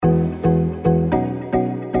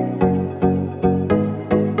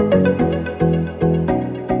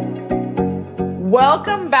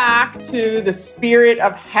Welcome back to the Spirit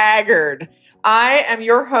of Haggard. I am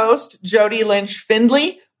your host, Jody Lynch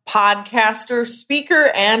Findley, podcaster, speaker,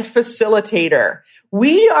 and facilitator.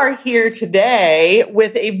 We are here today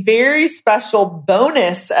with a very special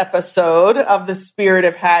bonus episode of the Spirit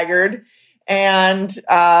of Haggard. And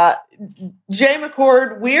Jay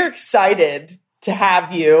McCord, we're excited to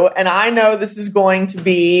have you. And I know this is going to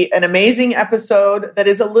be an amazing episode that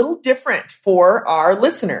is a little different for our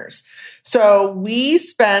listeners. So we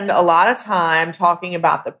spend a lot of time talking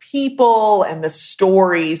about the people and the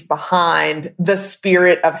stories behind the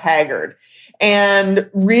Spirit of Haggard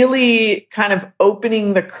and really kind of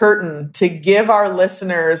opening the curtain to give our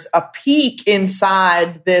listeners a peek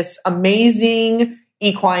inside this amazing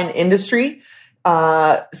equine industry,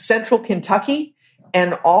 Central Kentucky,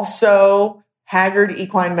 and also Haggard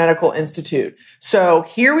Equine Medical Institute. So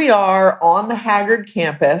here we are on the Haggard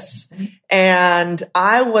campus, and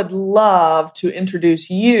I would love to introduce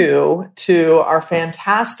you to our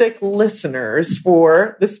fantastic listeners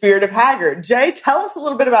for the Spirit of Haggard. Jay, tell us a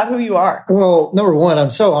little bit about who you are. Well, number one,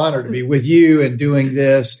 I'm so honored to be with you and doing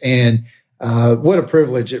this, and what a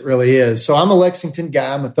privilege it really is. So I'm a Lexington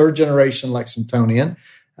guy. I'm a third generation Lexingtonian.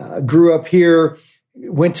 Grew up here,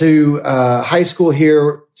 went to high school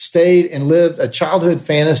here, stayed and lived a childhood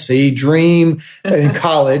fantasy dream in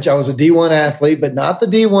college. I was a D1 athlete, but not the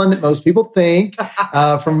D1 that most people think.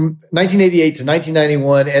 From 1988 to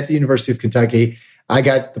 1991 at the University of Kentucky, I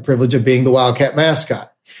got the privilege of being the Wildcat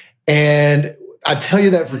mascot. And I tell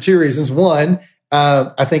you that for two reasons. One,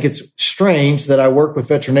 I think it's strange that I work with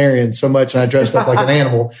veterinarians so much and I dressed up like an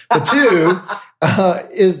animal. But two,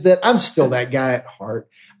 is that I'm still that guy at heart.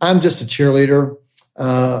 I'm just a cheerleader.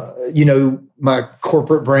 My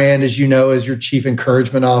corporate brand, as you know, is your chief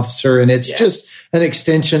encouragement officer. And it's just an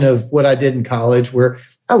extension of what I did in college, where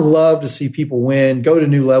I love to see people win, go to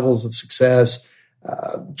new levels of success,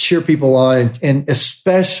 cheer people on, and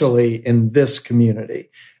especially in this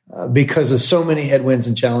community, because of so many headwinds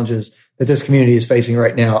and challenges that this community is facing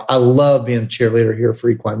right now. I love being a cheerleader here for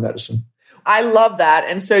equine medicine. I love that.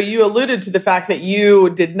 And so you alluded to the fact that you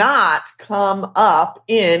did not come up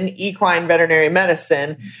in equine veterinary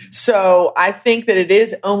medicine. So I think that it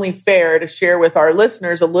is only fair to share with our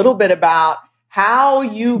listeners a little bit about how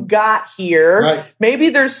you got here. Right. Maybe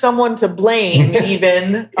there's someone to blame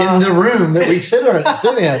even. In the room that we sit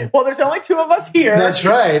in. Well, there's only two of us here. That's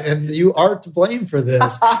right. And you are to blame for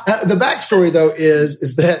this. The backstory, though,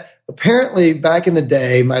 is that apparently, back in the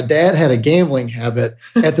day, my dad had a gambling habit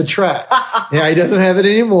at the track. Yeah, he doesn't have it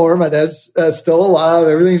anymore. My dad's still alive.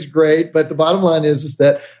 Everything's great. But the bottom line is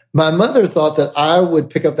that my mother thought that I would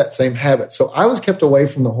pick up that same habit. So I was kept away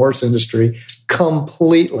from the horse industry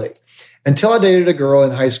completely until I dated a girl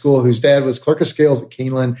in high school whose dad was clerk of scales at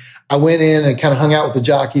Keeneland. I went in and kind of hung out with the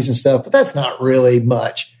jockeys and stuff, but that's not really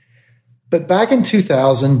much. But back in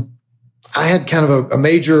 2000, I had kind of a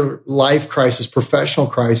major life crisis, professional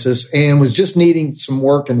crisis, and was just needing some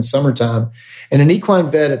work in the summertime. And an equine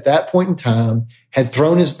vet at that point in time had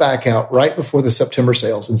thrown his back out right before the September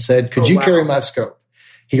sales and said, could you carry my scope?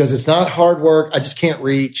 He goes, it's not hard work. I just can't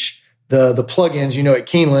reach the plugins, at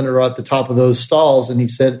Keeneland are at the top of those stalls. And he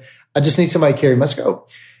said, I just need somebody to carry my scope.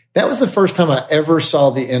 That was the first time I ever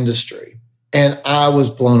saw the industry, and I was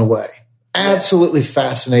blown away. Absolutely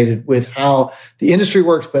fascinated with how the industry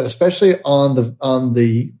works, but especially on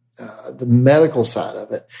the medical side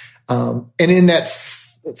of it, and in that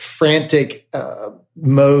frantic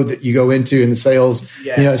mode that you go into in the sales,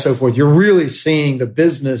 and so forth. You're really seeing the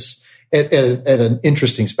business at an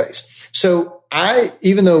interesting space. So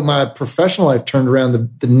even though my professional life turned around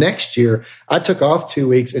the next year, I took off 2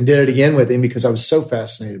 weeks and did it again with him because I was so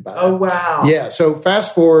fascinated by it. Oh wow! Yeah. So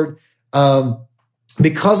fast forward.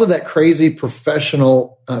 Because of that crazy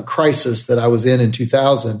professional crisis that I was in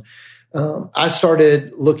 2000, I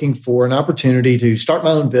started looking for an opportunity to start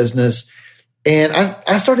my own business. And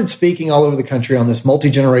I started speaking all over the country on this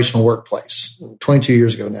multi-generational workplace 22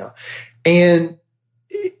 years ago now. And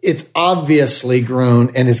it's obviously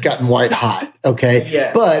grown and it's gotten white hot. Okay.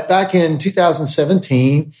 Yes. But back in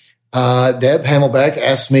 2017, Deb Hamelbeck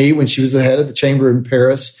asked me when she was the head of the chamber in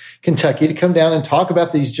Paris, Kentucky, to come down and talk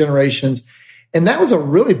about these generations. And that was a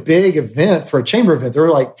really big event for a chamber event. There were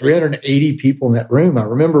like 380 people in that room. I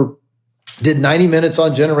remember did 90 minutes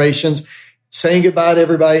on generations, saying goodbye to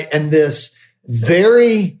everybody. And this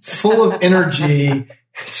very full of energy,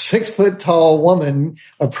 6 foot tall woman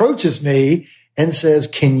approaches me and says,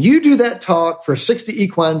 can you do that talk for 60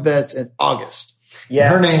 equine vets in August?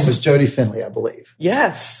 Yes. Her name was Jody Finley, I believe.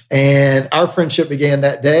 Yes. And our friendship began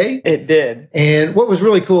that day. It did. And what was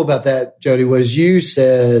really cool about that, Jody, was you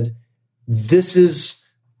said, this is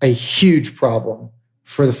a huge problem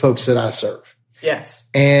for the folks that I serve. Yes.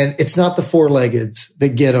 And it's not the four-leggeds that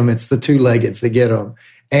get them. It's the two-leggeds that get them.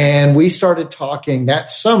 And we started talking that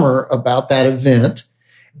summer about that event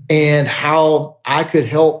and how I could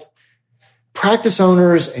help practice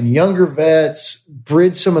owners and younger vets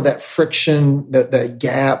bridge some of that friction, that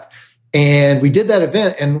gap. And we did that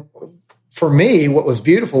event. And for me, what was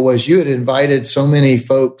beautiful was you had invited so many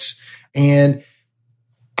folks. And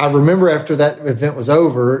I remember after that event was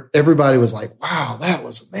over, everybody was like, wow, that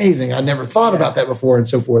was amazing. I never thought about that before and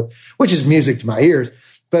so forth, which is music to my ears.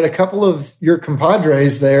 But a couple of your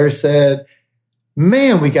compadres there said,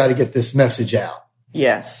 man, we got to get this message out.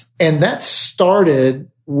 Yes. And that started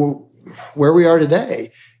where we are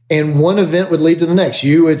today. And one event would lead to the next.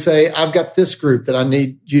 You would say, I've got this group that I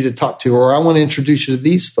need you to talk to, or I want to introduce you to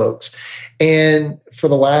these folks. And for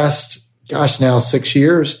the last, now 6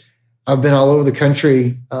 years, I've been all over the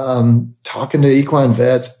country talking to equine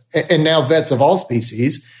vets and now vets of all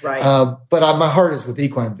species. Right. But my heart is with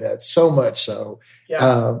equine vets, so much so.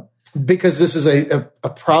 Yeah. Because this is a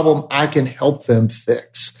problem I can help them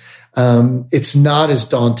fix. It's not as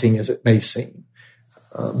daunting as it may seem.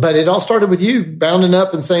 But it all started with you bounding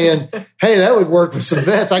up and saying, hey, that would work with some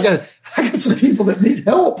vets. I got some people that need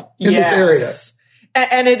help in this area.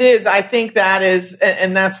 And it is. I think that is,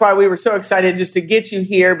 and that's why we were so excited just to get you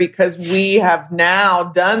here, because we have now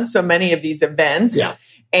done so many of these events. Yeah.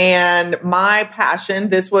 And my passion,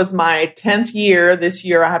 this was my 10th year. This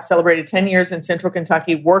year, I have celebrated 10 years in Central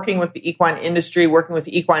Kentucky, working with the equine industry, working with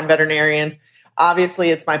equine veterinarians.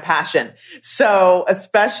 Obviously, it's my passion. So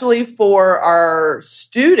especially for our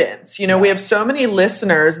students, we have so many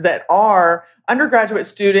listeners that are undergraduate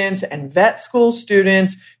students and vet school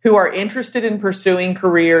students who are interested in pursuing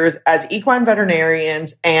careers as equine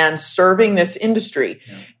veterinarians and serving this industry.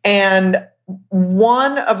 Yeah. And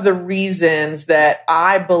one of the reasons that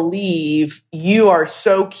I believe you are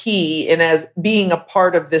so key in as being a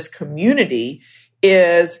part of this community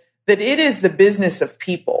is that it is the business of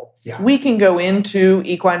people. Yeah. We can go into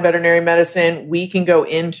equine veterinary medicine. We can go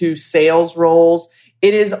into sales roles.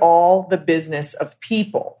 It is all the business of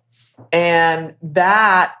people. And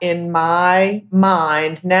that, in my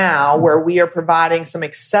mind now, where we are providing some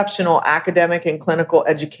exceptional academic and clinical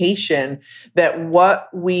education, that what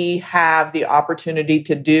we have the opportunity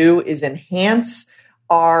to do is enhance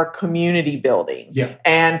our community building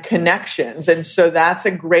and connections. And so that's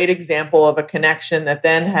a great example of a connection that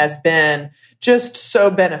then has been just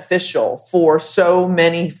so beneficial for so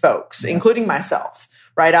many folks, including myself,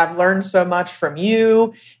 right? I've learned so much from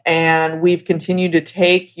you, and we've continued to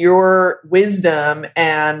take your wisdom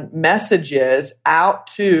and messages out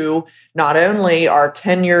to not only our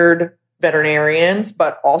tenured veterinarians,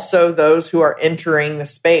 but also those who are entering the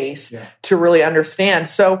space to really understand.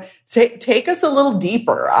 So take us a little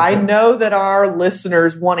deeper. Okay. I know that our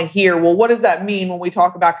listeners want to hear, well, what does that mean when we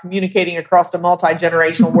talk about communicating across a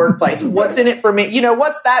multi-generational workplace? What's in it for me?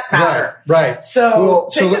 What's that matter? Right. So,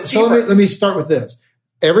 let me start with this.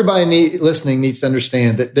 Everybody listening needs to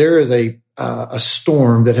understand that there is a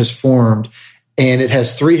storm that has formed, and it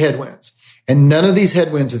has 3 headwinds, and none of these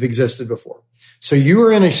headwinds have existed before. So you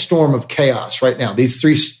are in a storm of chaos right now. These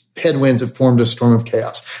 3 headwinds have formed a storm of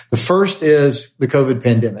chaos. The first is the COVID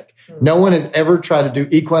pandemic. No one has ever tried to do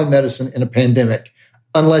equine medicine in a pandemic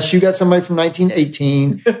unless you got somebody from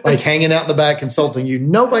 1918, like hanging out in the back consulting you.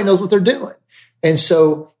 Nobody knows what they're doing. And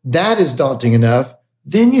so that is daunting enough.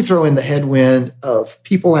 Then you throw in the headwind of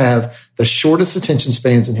people have the shortest attention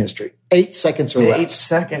spans in history, 8 seconds or less. 8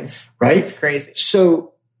 seconds. Right? It's crazy. So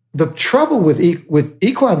the trouble with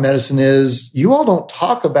equine medicine is you all don't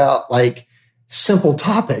talk about like simple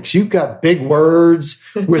topics. You've got big words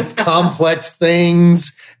with complex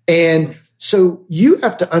things. And so you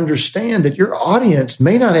have to understand that your audience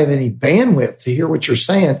may not have any bandwidth to hear what you're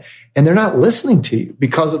saying, and they're not listening to you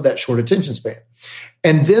because of that short attention span.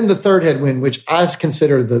 And then the third headwind, which I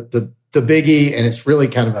consider the biggie, and it's really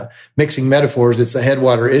kind of a mixing metaphors, it's a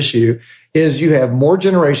headwater issue, is you have more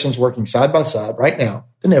generations working side by side right now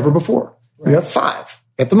than ever before. Right. You have 5.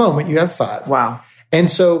 At the moment, you have 5. Wow. And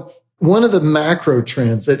so one of the macro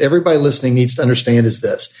trends that everybody listening needs to understand is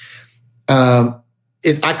this.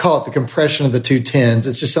 I call it the compression of the 2 tens.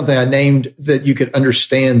 It's just something I named that you could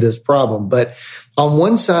understand this problem. But on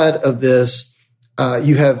one side of this,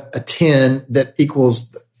 you have a 10 that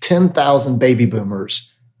equals 10,000 baby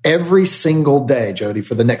boomers every single day, Jody,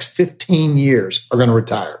 for the next 15 years are going to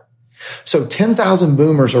retire. So 10,000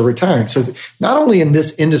 boomers are retiring. So not only in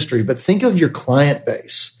this industry, but think of your client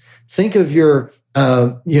base. Think of your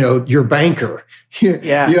your banker,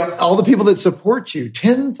 Yes. all the people that support you,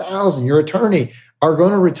 10,000, your attorney are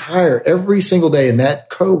going to retire every single day in that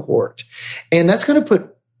cohort. And that's going to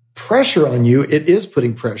put pressure on you. It is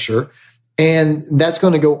putting pressure. And that's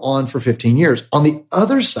going to go on for 15 years. On the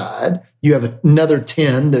other side, you have another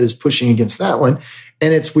 10 that is pushing against that one.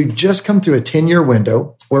 And we've just come through a 10-year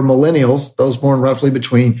window where millennials, those born roughly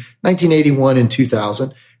between 1981 and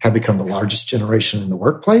 2000, have become the largest generation in the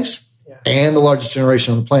workplace and the largest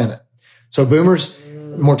generation on the planet. So boomers,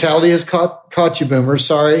 mortality has caught you, boomers.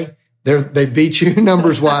 Sorry. They beat you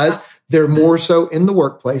numbers wise. They're more so in the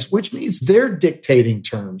workplace, which means they're dictating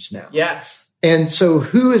terms now. Yes. And so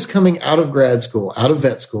who is coming out of grad school, out of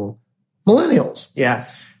vet school? Millennials.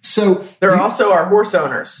 Yes. So they're also our horse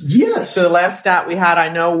owners. Yes. So the last stat we had,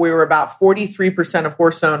 I know we were about 43% of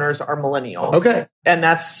horse owners are millennials. Okay. And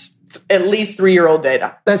that's at least 3-year-old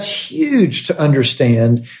data. That's huge to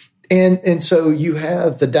understand. And so you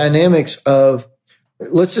have the dynamics of,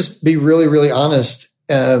 let's just be really, really honest.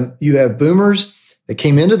 You have boomers that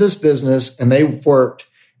came into this business and they worked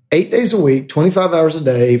 8 days a week, 25 hours a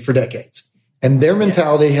day for decades. And their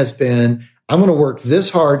mentality has been, I'm going to work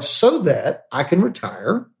this hard so that I can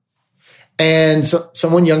retire. And so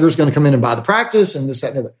someone younger is going to come in and buy the practice and this, that,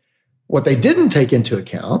 and the other. What they didn't take into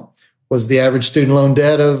account was the average student loan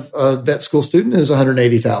debt of a vet school student is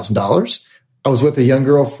 $180,000. I was with a young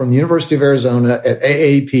girl from the University of Arizona at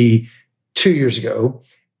AAP 2 years ago,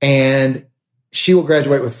 and she will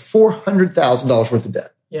graduate with $400,000 worth of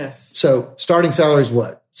debt. Yes. So starting salary is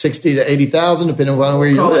what? 60 to 80,000, depending on where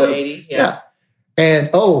you Call live. it 80. Yeah.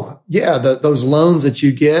 And those loans that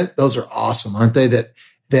you get, those are awesome, aren't they?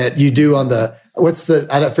 That you do on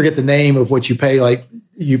I forget the name of what you pay, like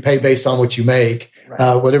you pay based on what you make,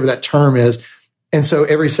 right. Whatever that term is. And so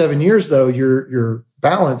every 7 years though, your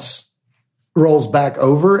balance rolls back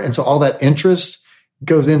over. And so all that interest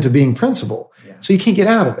goes into being principal. Yeah. So you can't get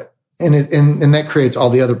out of it. And that creates all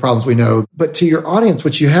the other problems we know. But to your audience,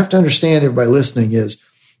 what you have to understand, everybody listening, is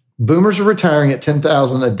boomers are retiring at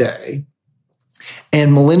 10,000 a day,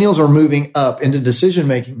 and millennials are moving up into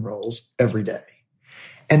decision-making roles every day.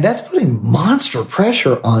 And that's putting monster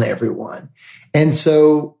pressure on everyone. And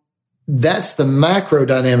so that's the macro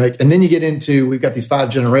dynamic. And then you get into, we've got these 5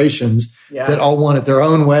 generations that all want it their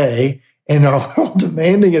own way and are all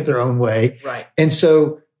demanding it their own way. Right. And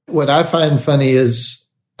so what I find funny is,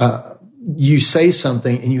 you say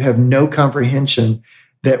something and you have no comprehension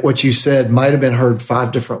that what you said might have been heard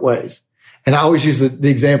 5 different ways. And I always use the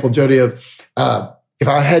example, Jody, of if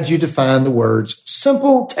I had you define the words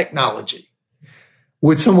simple technology,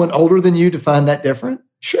 would someone older than you define that different?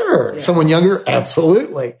 Sure. Yes. Someone younger?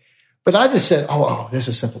 Absolutely. But I just said, this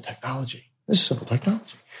is simple technology. This is simple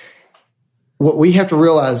technology. What we have to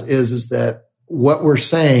realize is that what we're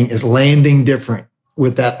saying is landing different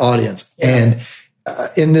with that audience. Yeah. And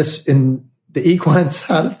in the equine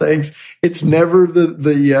side of things, it's never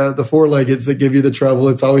the 4-leggeds that give you the trouble.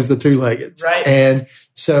 It's always the 2-leggeds. Right. And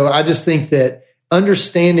so I just think that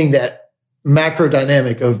understanding that macro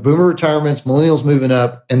dynamic of boomer retirements, millennials moving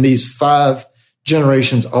up, and these 5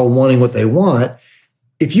 generations all wanting what they want,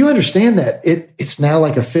 if you understand that, it's now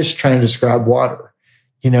like a fish trying to describe water.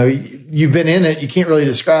 You've been in it, you can't really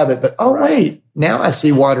describe it, but wait, now I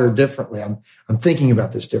see water differently. I'm thinking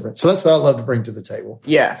about this different. So that's what I love to bring to the table.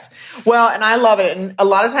 Yes. Well, and I love it. And a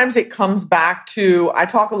lot of times it comes back to, I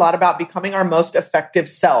talk a lot about becoming our most effective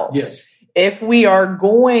selves. Yes. If we are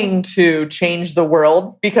going to change the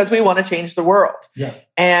world, because we want to change the world. Yeah.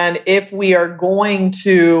 And if we are going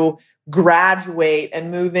to graduate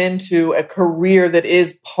and move into a career that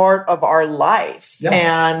is part of our life. Yeah.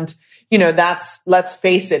 And let's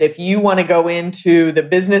face it, if you want to go into the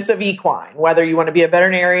business of equine, whether you want to be a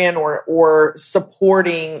veterinarian or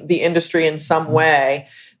supporting the industry in some way,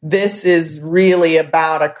 this is really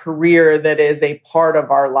about a career that is a part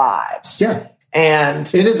of our lives. Yeah. And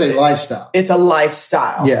it is a lifestyle. It's a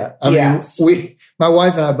lifestyle. Yeah. I mean, my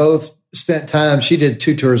wife and I both spent time, she did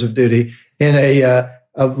 2 tours of duty in a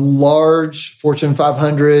large Fortune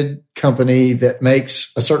 500 company that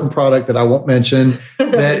makes a certain product that I won't mention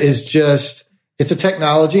that is just, it's a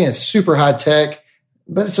technology and it's super high tech,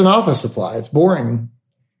 but it's an office supply. It's boring.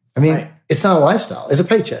 I mean, It's not a lifestyle. It's a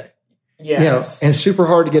paycheck. Yes. And super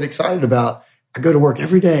hard to get excited about. I go to work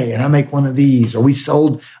every day and I make one of these, or we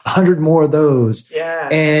sold 100 more of those. Yeah.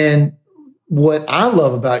 And what I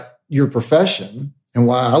love about your profession and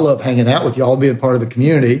why I love hanging out with y'all, being part of the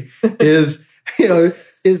community is,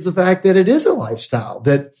 is the fact that it is a lifestyle.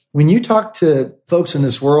 That when you talk to folks in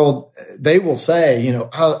this world, they will say,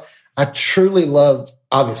 I truly love,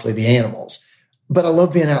 obviously, the animals, but I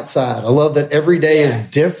love being outside. I love that every day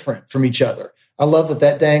is different from each other. I love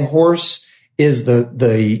that dang horse is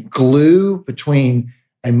the glue between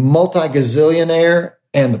a multi-gazillionaire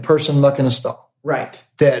and the person mucking a stall. Right.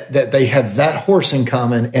 That they have that horse in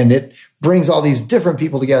common, and it brings all these different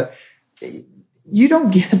people together. You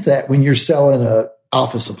don't get that when you're selling a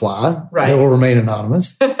office supply that will remain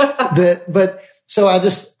anonymous. So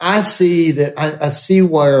I see that I see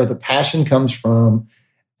where the passion comes from,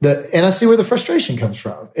 and I see where the frustration comes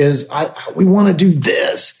from. Is we want to do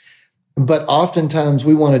this, but oftentimes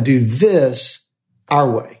we want to do this our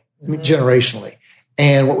way, generationally.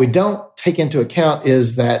 And what we don't take into account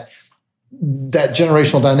is that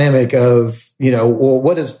generational dynamic of,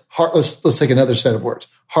 what is hard? Let's take another set of words: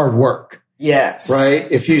 hard work. Yes.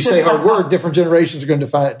 Right. If you say hard work, different generations are going to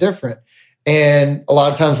define it different. And a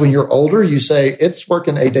lot of times when you're older, you say it's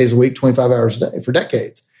working 8 days a week, 25 hours a day for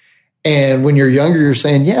decades. And when you're younger, you're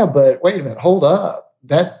saying, yeah, but wait a minute, hold up.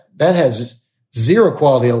 That has zero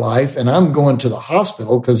quality of life. And I'm going to the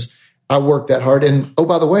hospital because I worked that hard. And oh,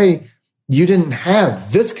 by the way, you didn't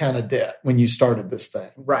have this kind of debt when you started this thing.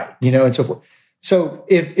 Right. And so forth. So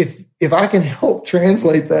if I can help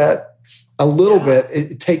translate that a little bit,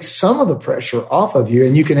 it takes some of the pressure off of you,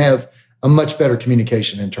 and you can have a much better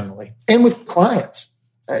communication internally and with clients.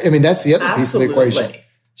 I mean, that's the other piece of the equation.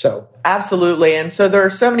 So absolutely. And so there are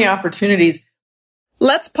so many opportunities.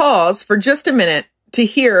 Let's pause for just a minute to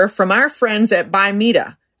hear from our friends at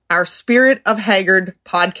Bimeda, our Spirit of Haggard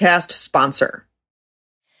podcast sponsor.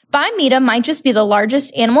 Bimeda might just be the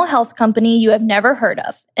largest animal health company you have never heard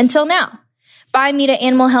of until now. Bimeda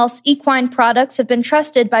Animal Health's equine products have been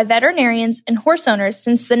trusted by veterinarians and horse owners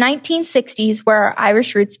since the 1960s, where our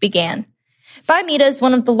Irish roots began. Bimeda is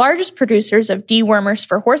one of the largest producers of dewormers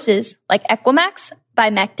for horses like Equimax,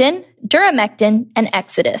 Bimectin, Duramectin, and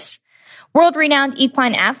Exodus. World-renowned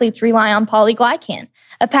equine athletes rely on polyglycan,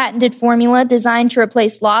 a patented formula designed to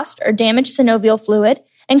replace lost or damaged synovial fluid,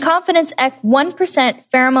 and Confidence Ec 1%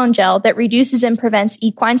 pheromone gel that reduces and prevents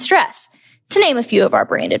equine stress, to name a few of our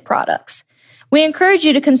branded products. We encourage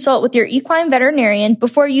you to consult with your equine veterinarian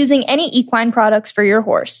before using any equine products for your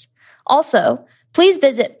horse. Also, please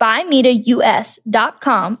visit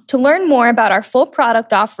BimedaUS.com to learn more about our full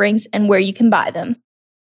product offerings and where you can buy them.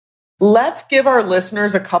 Let's give our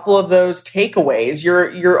listeners a couple of those takeaways.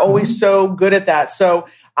 You're always so good at that. So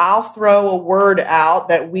I'll throw a word out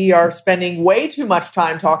that we are spending way too much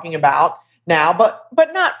time talking about now,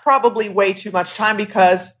 but not probably way too much time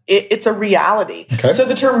because it's a reality. Okay. So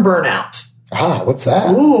the term burnout. What's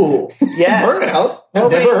that? Ooh, yes. Burnout?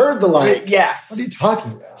 I've never heard the like. Yes. What are you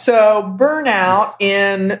talking about? So burnout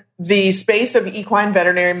in the space of equine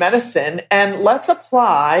veterinary medicine, and let's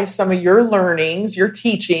apply some of your learnings, your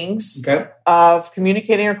teachings of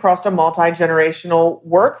communicating across a multi-generational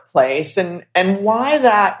workplace and why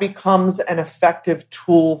that becomes an effective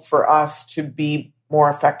tool for us to be more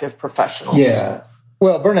effective professionals. Yeah.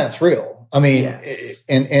 Well, burnout's real. I mean,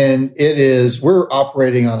 and it is, we're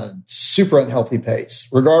operating on a super unhealthy pace,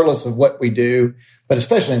 regardless of what we do, but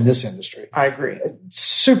especially in this industry. I agree.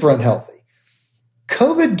 Super unhealthy.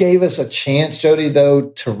 COVID gave us a chance, Jody,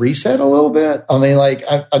 though, to reset a little bit. I mean, like,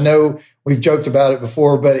 I know we've joked about it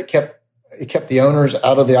before, but it kept the owners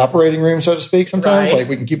out of the operating room, so to speak, sometimes. Like,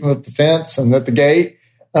 we can keep them at the fence and at the gate.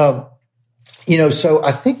 So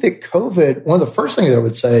I think that COVID, one of the first things I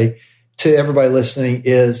would say to everybody listening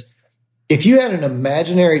is, if you had an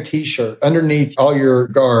imaginary T-shirt underneath all your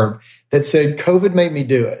garb that said, COVID made me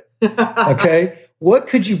do it, okay, what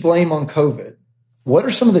could you blame on COVID? What are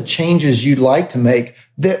some of the changes you'd like to make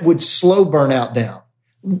that would slow burnout down?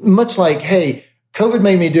 Much like, hey, COVID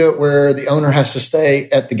made me do it where the owner has to stay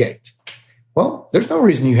at the gate. Well, there's no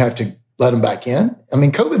reason you have to let them back in. I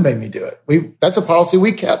mean, COVID made me do it. That's a policy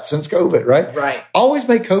we kept since COVID, right? Right. Always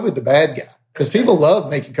make COVID the bad guy. Because people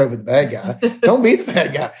love making COVID the bad guy. Don't be the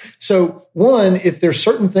bad guy. So one, if there's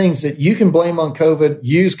certain things that you can blame on COVID,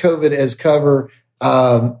 use COVID as cover,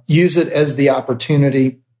 use it as the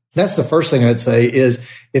opportunity. That's the first thing I'd say is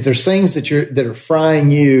if there's things that are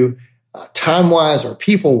frying you time-wise or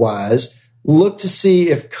people-wise, look to see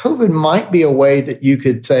if COVID might be a way that you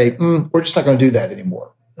could say, we're just not going to do that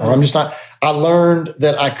anymore. Or I learned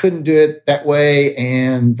that I couldn't do it that way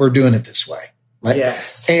and we're doing it this way. Right.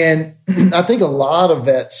 Yes. And I think a lot of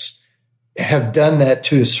vets have done that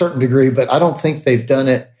to a certain degree, but I don't think they've done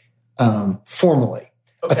it formally.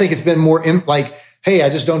 Okay. I think it's been more like, hey, I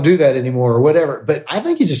just don't do that anymore or whatever. But I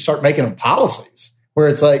think you just start making them policies where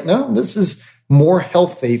it's like, no, this is more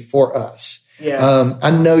healthy for us. Yes. I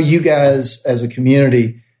know you guys as a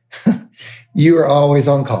community, you are always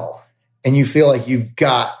on call and you feel like you've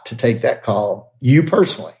got to take that call, you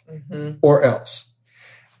personally, or else.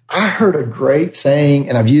 I heard a great saying,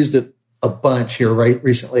 and I've used it a bunch here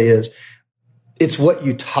recently is it's what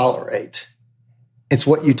you tolerate. It's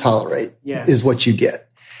what you tolerate is what you get.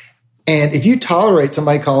 And if you tolerate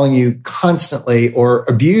somebody calling you constantly or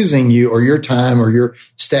abusing you or your time or your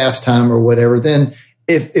staff's time or whatever, then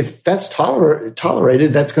if that's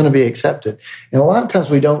tolerated, that's going to be accepted. And a lot of times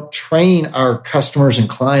we don't train our customers and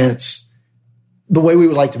clients the way we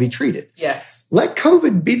would like to be treated. Yes. Let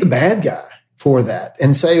COVID be the bad guy for that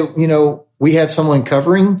and say, we have someone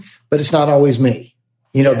covering, but it's not always me,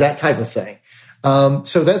 that type of thing.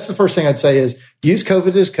 So that's the first thing I'd say is use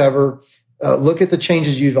COVID as cover. Look at the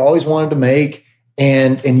changes you've always wanted to make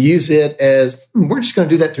and use it as we're just going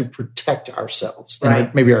to do that to protect ourselves,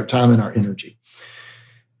 and maybe our time and our energy.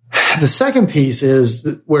 The second piece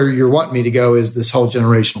is where you're wanting me to go is this whole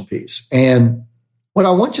generational piece. And what I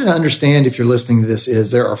want you to understand if you're listening to this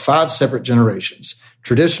is there are 5 separate generations: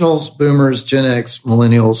 traditionals, boomers, Gen X,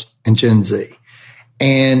 millennials, and Gen Z.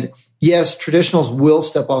 And yes, traditionals will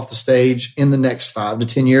step off the stage in the next 5 to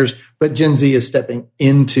 10 years, but Gen Z is stepping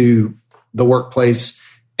into the workplace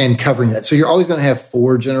and covering that. So you're always going to have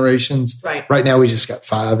 4 generations. Right now, we just got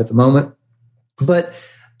 5 at the moment. But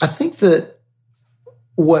I think that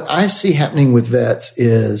what I see happening with vets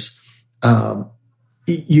is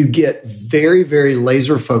you get very, very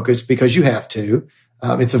laser focused because you have to.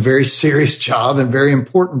 It's a very serious job and very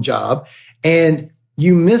important job. And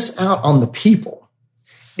you miss out on the people.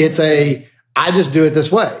 It's I just do it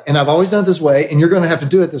this way. And I've always done it this way. And you're going to have to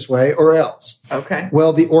do it this way or else. Okay.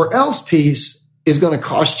 Well, the or else piece is going to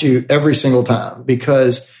cost you every single time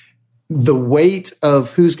because the weight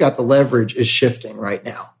of who's got the leverage is shifting right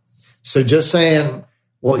now. So just saying,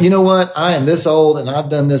 well, you know what? I am this old and I've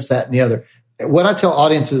done this, that, and the other. What I tell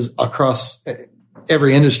audiences across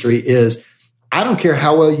every industry is I don't care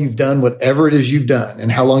how well you've done whatever it is you've done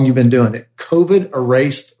and how long you've been doing it. COVID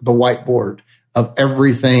erased the whiteboard of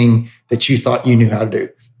everything that you thought you knew how to do.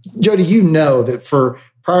 Jody, you know that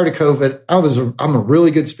prior to COVID, I'm a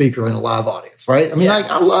really good speaker in a live audience, right? I mean,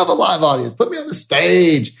 I love a live audience. Put me on the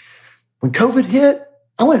stage. When COVID hit,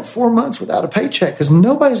 I went 4 months without a paycheck because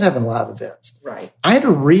nobody's having live events. Right. I had to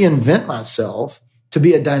reinvent myself to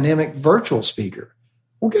be a dynamic virtual speaker.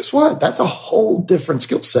 Well, guess what? That's a whole different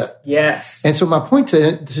skill set. Yes. And so my point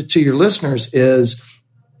to your listeners is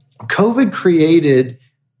COVID created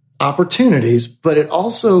opportunities, but it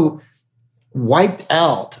also wiped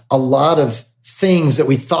out a lot of things that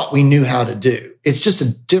we thought we knew how to do. It's just a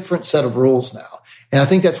different set of rules now. And I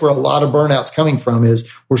think that's where a lot of burnout's coming from is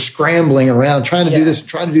we're scrambling around trying to do this,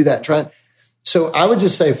 trying to do that, So I would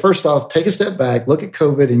just say, first off, take a step back, look at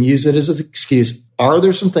COVID and use it as an excuse. Are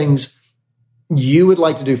there some things you would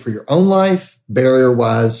like to do for your own life,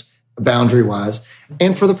 barrier-wise, boundary-wise,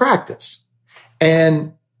 and for the practice?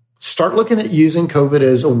 And start looking at using COVID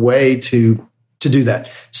as a way to do that.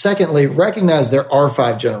 Secondly, recognize there are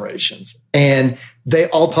 5 generations and they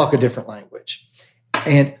all talk a different language.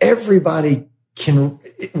 And everybody can,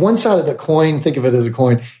 one side of the coin, think of it as a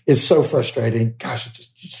coin, is so frustrating. Gosh, you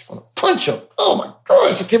just want to punch them. Oh my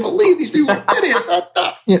gosh, I can't believe these people are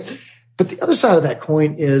idiots. But the other side of that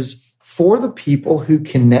coin is for the people who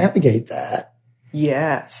can navigate that.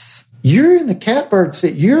 Yes. You're in the catbird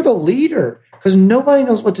seat. You're the leader because nobody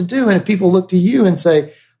knows what to do. And if people look to you and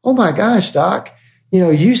say, oh my gosh, Doc,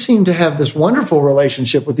 you seem to have this wonderful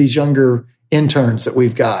relationship with these younger interns that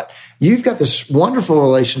we've got. You've got this wonderful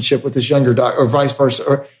relationship with this younger doc or vice versa.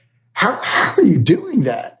 Or how are you doing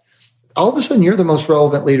that? All of a sudden, you're the most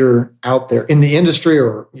relevant leader out there in the industry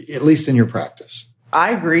or at least in your practice.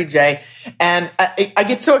 I agree, Jay. And I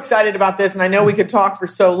get so excited about this, and I know we could talk for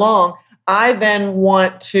so long. I then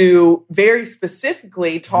want to very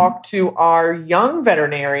specifically talk to our young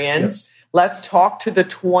veterinarians. Yes. Let's talk to the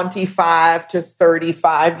 25 to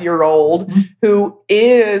 35-year-old who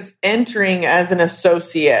is entering as an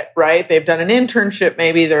associate, right? They've done an internship,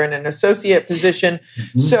 maybe they're in an associate position.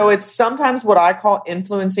 So it's sometimes what I call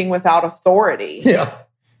influencing without authority. Yeah.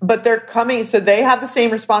 But they're coming, so they have the same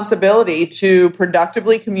responsibility to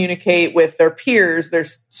productively communicate with their peers, their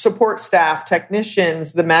support staff,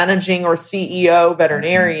 technicians, the managing or CEO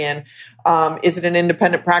veterinarian. Is it an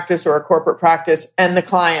independent practice or a corporate practice? And the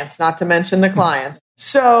clients, not to mention the clients.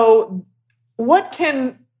 So what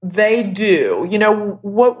can they do?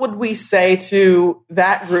 What would we say to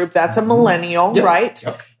that group? That's a millennial, right?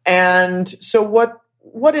 Yep. And so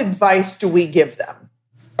what advice do we give them?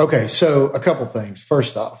 Okay, so a couple things.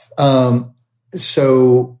 First off, and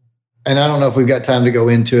I don't know if we've got time to go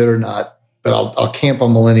into it or not, but I'll camp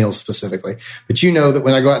on millennials specifically. But you know that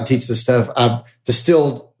when I go out and teach this stuff, I've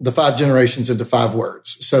distilled the 5 generations into 5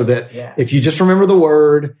 words so that if you just remember the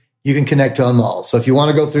word, you can connect to them all. So if you want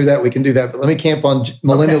to go through that, we can do that. But let me camp on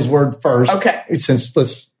millennials' word first. Okay. Since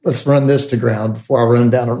let's run this to ground before I run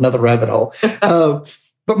down another rabbit hole.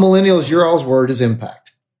 But millennials, your all's word is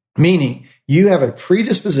impact, meaning you have a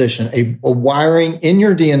predisposition, a wiring in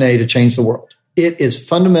your DNA to change the world. It is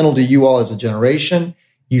fundamental to you all as a generation.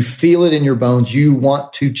 You feel it in your bones. You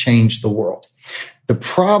want to change the world. The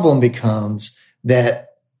problem becomes that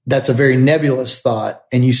that's a very nebulous thought,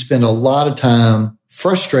 and you spend a lot of time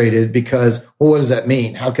frustrated because, well, what does that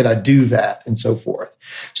mean? How could I do that? And so forth.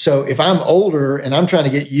 So if I'm older and I'm trying to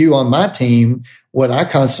get you on my team, what I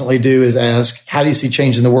constantly do is ask, how do you see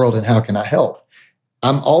change in the world and how can I help?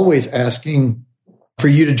 I'm always asking for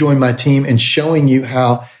you to join my team and showing you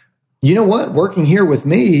how, you know what, working here with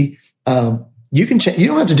me, you can change. You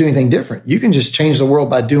don't have to do anything different. You can just change the world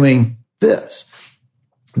by doing this.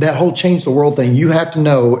 That whole change the world thing, you have to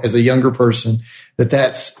know as a younger person that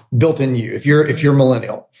that's built in you. If you're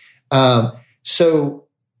millennial, so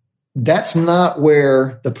that's not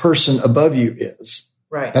where the person above you is.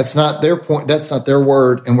 Right. That's not their point. That's not their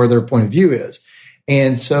word and where their point of view is.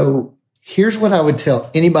 And so here's what I would tell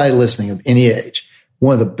anybody listening of any age.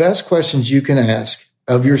 One of the best questions you can ask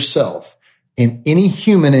of yourself in any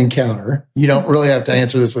human encounter, you don't really have to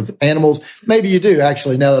answer this with animals. Maybe you do,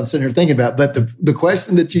 actually, now that I'm sitting here thinking about it. But the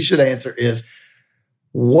question that you should answer is,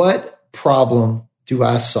 what problem do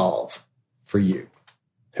I solve for you?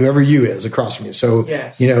 Whoever you is across from you. So,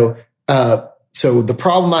 yes. So the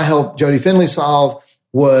problem I helped Jody Finley solve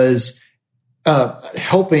was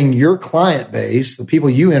helping your client base, the people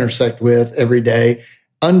you intersect with every day,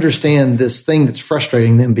 understand this thing that's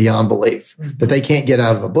frustrating them beyond belief, that they can't get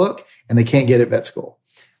out of a book and they can't get at vet school.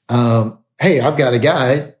 Hey, I've got a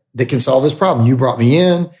guy that can solve this problem. You brought me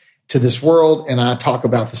in to this world and I talk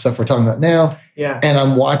about the stuff we're talking about now. Yeah. And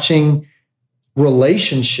I'm watching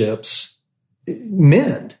relationships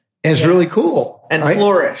mend. And it's really cool. And right?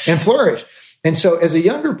 flourish. And flourish. And so as a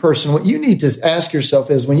younger person, what you need to ask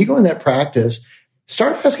yourself is when you go in that practice,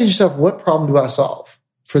 start asking yourself, what problem do I solve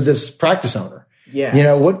for this practice owner? Yes.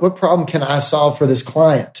 What problem can I solve for this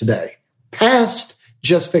client today? Past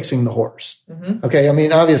just fixing the horse. Mm-hmm. Okay. I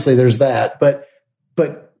mean, obviously there's that, but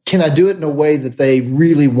can I do it in a way that they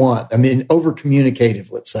really want? I mean, over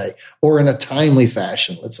communicative, let's say, or in a timely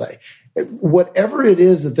fashion, let's say. Whatever it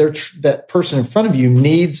is that that person in front of you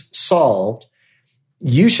needs solved,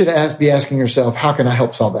 you should be asking yourself, how can I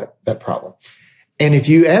help solve that problem? And if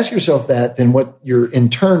you ask yourself that, then what you're in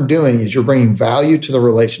turn doing is you're bringing value to the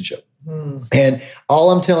relationship. And all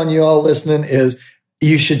I'm telling you all listening is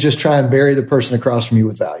you should just try and bury the person across from you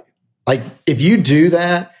with value. Like if you do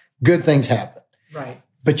that, good things happen. Right.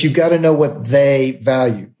 But you got to know what they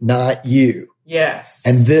value, not you. Yes.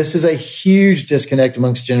 And this is a huge disconnect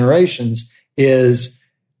amongst generations is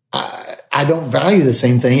I don't value the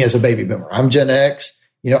same thing as a baby boomer. I'm Gen X.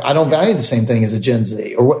 I don't value the same thing as a Gen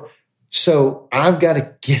Z or what. So I've got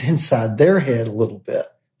to get inside their head a little bit,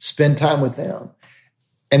 spend time with them,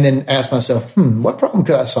 and then ask myself, what problem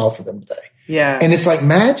could I solve for them today? Yeah. And it's like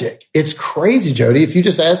magic. It's crazy, Jody. If you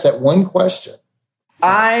just ask that one question.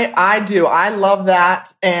 I do. I love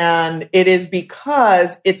that. And it is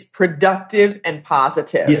because it's productive and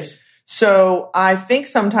positive. Yes. So I think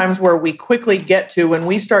sometimes where we quickly get to when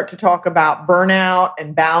we start to talk about burnout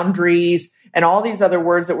and boundaries and all these other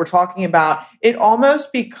words that we're talking about, it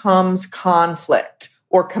almost becomes conflict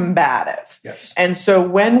or combative. Yes. And so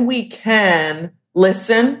when we can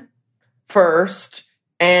listen first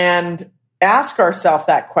and ask ourselves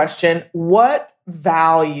that question, what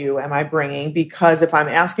value am I bringing? Because if I'm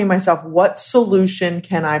asking myself, what solution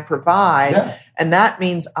can I provide? Yeah. And that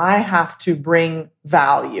means I have to bring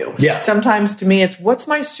value. Yeah. Sometimes to me, it's what's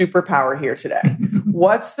my superpower here today?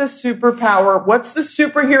 What's the superpower? What's the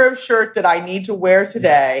superhero shirt that I need to wear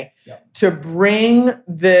today to bring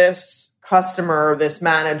this customer, this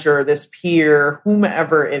manager, this peer,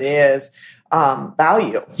 whomever it is,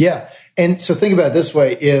 value? Yeah. And so think about it this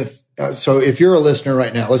way. If you're a listener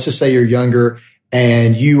right now, let's just say you're younger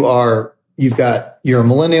and you're a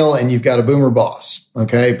millennial and you've got a boomer boss.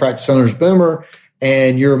 Okay. Practice owner's boomer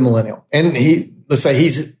and you're a millennial. And let's say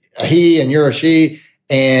he's a he and you're a she,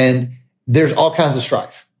 and there's all kinds of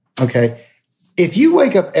strife. Okay. If you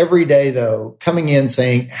wake up every day though, coming in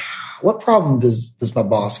saying, what problem does my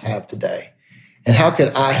boss have today? And how could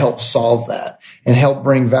I help solve that and help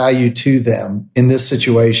bring value to them in this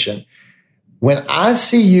situation? When I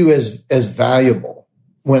see you as valuable,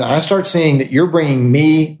 when I start seeing that you're bringing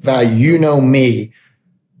me value, you know me,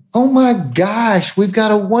 oh my gosh, we've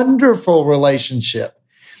got a wonderful relationship.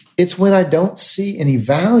 It's when I don't see any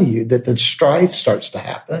value that the strife starts to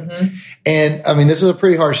happen. Mm-hmm. And I mean, this is a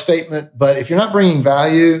pretty harsh statement, but if you're not bringing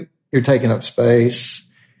value, you're taking up space.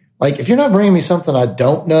 Like, if you're not bringing me something I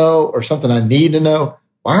don't know or something I need to know,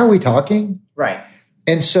 why are we talking? Right.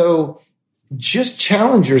 And so just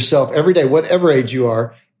challenge yourself every day, whatever age you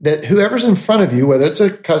are, that whoever's in front of you, whether it's a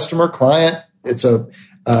customer, client, it's a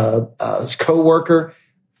coworker,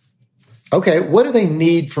 okay, what do they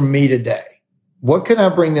need from me today? What can I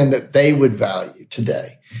bring them that they would value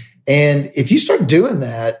today? And if you start doing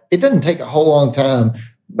that, it doesn't take a whole long time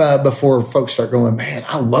before folks start going, man,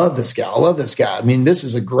 I love this guy. I love this guy. I mean, this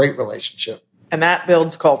is a great relationship. And that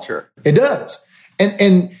builds culture. It does.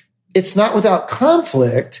 And it's not without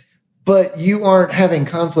conflict, but you aren't having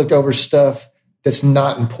conflict over stuff that's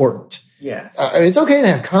not important. Yes. It's okay to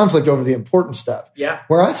have conflict over the important stuff. Yeah.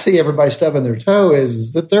 Where I see everybody stubbing their toe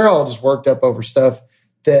is that they're all just worked up over stuff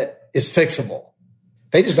that is fixable.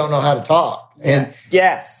 They just don't know how to talk. And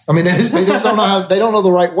yes. I mean, they just don't know they don't know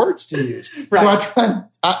the right words to use. Right. So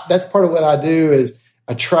that's part of what I do is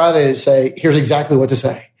I try to say, here's exactly what to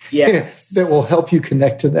say. Yes. That will help you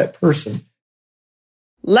connect to that person.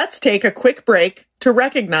 Let's take a quick break to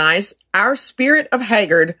recognize our Spirit of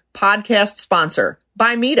Haggard podcast sponsor,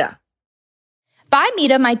 Bimeda.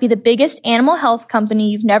 Bimeda might be the biggest animal health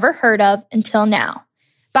company you've never heard of until now.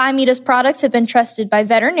 Bimeda's products have been trusted by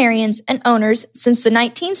veterinarians and owners since the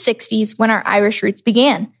 1960s when our Irish roots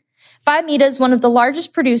began. Bimeda is one of the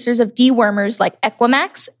largest producers of dewormers like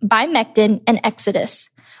Equimax, Bimectin, and Exodus.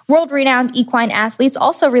 World-renowned equine athletes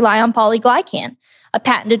also rely on polyglycan, a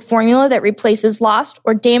patented formula that replaces lost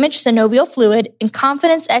or damaged synovial fluid, and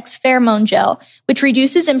Confidence X pheromone gel, which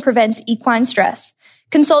reduces and prevents equine stress.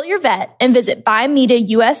 Consult your vet and visit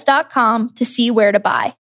BimedaUS.com to see where to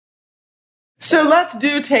buy. So let's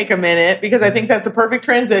take a minute, because I think that's a perfect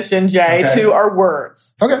transition, Jay, to our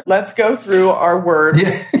words. Okay. Let's go through our words.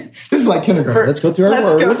 Yeah. This is like kindergarten. Let's go through our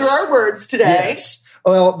words. Let's go through our words today. Yes.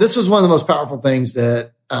 Well, this was one of the most powerful things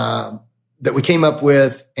that we came up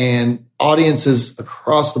with, and audiences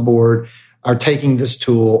across the board are taking this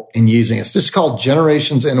tool and using it. It's just called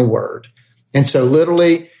Generations in a Word. And so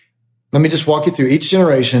literally, let me just walk you through each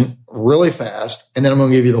generation really fast, and then I'm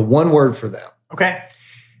going to give you the one word for them. Okay.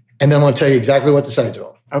 And then I'm going to tell you exactly what to say to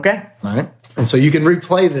them. Okay. All right. And so you can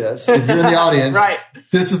replay this if you're in the audience. Right.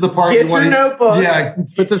 This is the part you want to notebook. Yeah.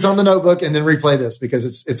 Put this on the notebook and then replay this because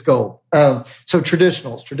it's gold. So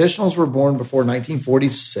traditionals. Traditionals were born before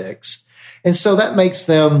 1946. And so that makes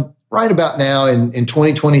them right about now in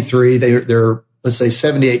 2023, they're, let's say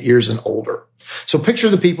 78 years and older. So picture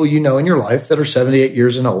the people you know in your life that are 78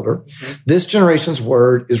 years and older. Mm-hmm. This generation's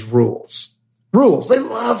word is rules. Rules. They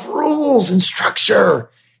love rules and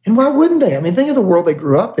structure. And why wouldn't they? I mean, think of the world they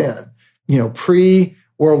grew up in,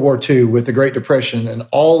 pre-World War II with the Great Depression and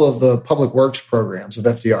all of the public works programs of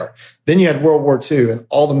FDR. Then you had World War II and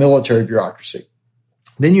all the military bureaucracy.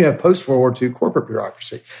 Then you have post-World War II corporate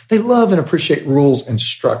bureaucracy. They love and appreciate rules and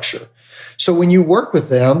structure. So when you work with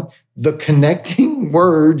them, the connecting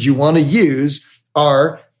words you want to use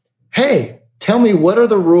are, hey, tell me what are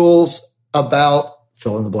the rules about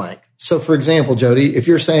fill in the blank. So, for example, Jody, if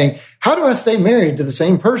you're saying, how do I stay married to the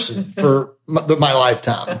same person for my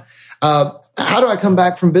lifetime? How do I come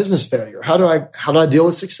back from business failure? How do I deal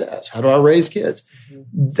with success? How do I raise kids?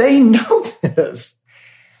 They know this.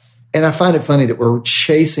 And I find it funny that we're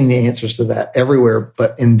chasing the answers to that everywhere,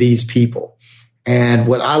 but in these people. And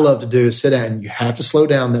what I love to do is sit down. You have to slow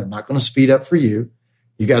down. They're not going to speed up for you.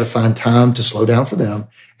 You got to find time to slow down for them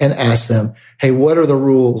and ask them, hey, what are the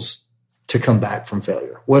rules to come back from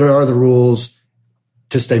failure? What are the rules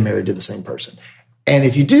to stay married to the same person? And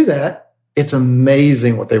if you do that, it's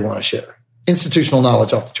amazing what they want to share. Institutional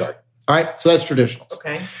knowledge off the chart. All right. So that's traditionals.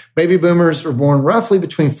 Okay. Baby boomers were born roughly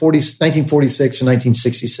between 1946 and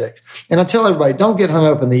 1966. And I tell everybody, don't get hung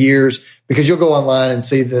up in the years because you'll go online and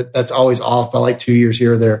see that that's always off by like 2 years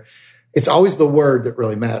here or there. It's always the word that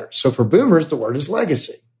really matters. So for boomers, the word is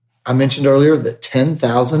legacy. I mentioned earlier that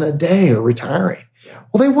 10,000 a day are retiring.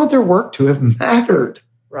 Well, they want their work to have mattered.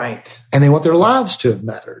 Right. And they want their lives to have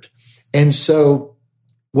mattered. And so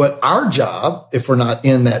what our job, if we're not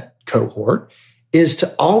in that cohort, is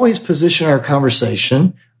to always position our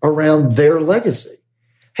conversation around their legacy.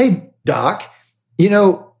 Hey, Doc,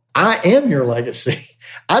 I am your legacy.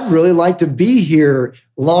 I'd really like to be here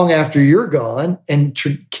long after you're gone and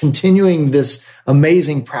continuing this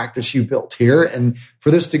amazing practice you built here and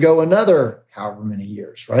for this to go another however many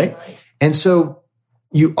years, right? And so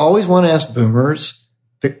you always want to ask boomers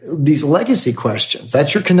these legacy questions.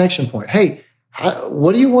 That's your connection point. Hey,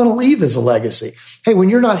 what do you want to leave as a legacy? Hey, when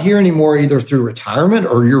you're not here anymore, either through retirement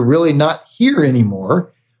or you're really not here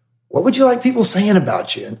anymore, what would you like people saying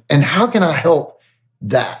about you? And how can I help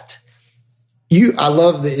that? I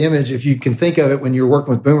love the image. If you can think of it when you're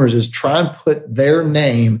working with boomers, is try and put their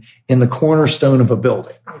name in the cornerstone of a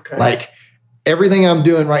building. Okay. Like everything I'm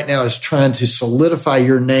doing right now is trying to solidify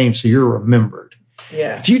your name so you're remembered.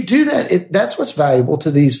 Yeah. If you do that, that's what's valuable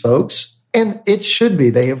to these folks. And it should be.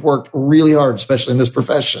 They have worked really hard, especially in this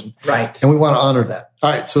profession. Right. And we want to honor that. All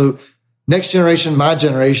right. So next generation, my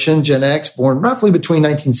generation, Gen X, born roughly between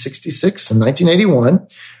 1966 and 1981.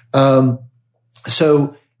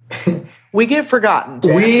 So we get forgotten.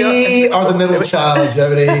 Jay. We are the middle child,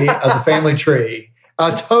 Jody, of the family tree.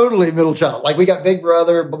 Totally middle child. Like we got big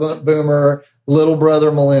brother, boomer, little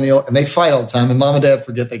brother, millennial, and they fight all the time. And mom and dad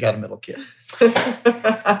forget they got a middle kid.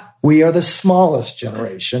 We are the smallest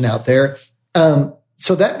generation out there.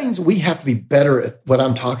 So that means we have to be better at what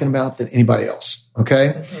I'm talking about than anybody else.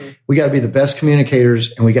 Okay. Mm-hmm. We got to be the best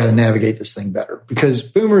communicators and we got to navigate this thing better because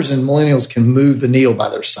boomers and millennials can move the needle by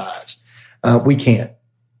their size. We can't.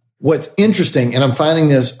 What's interesting, and I'm finding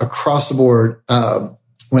this across the board,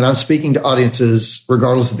 when I'm speaking to audiences,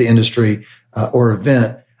 regardless of the industry or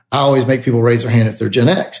event, I always make people raise their hand if they're Gen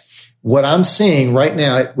X. What I'm seeing right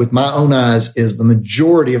now with my own eyes is the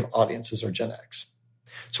majority of audiences are Gen X.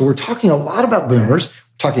 So we're talking a lot about boomers,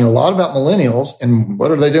 we're talking a lot about millennials and what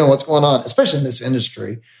are they doing, what's going on, especially in this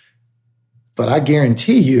industry. But I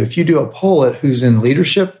guarantee you, if you do a poll at who's in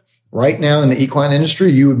leadership right now in the equine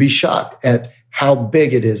industry, you would be shocked at how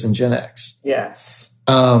big it is in Gen X. Yes.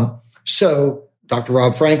 So Dr.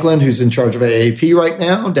 Rob Franklin, who's in charge of AAP right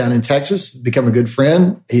now down in Texas, become a good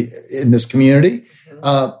friend in this community.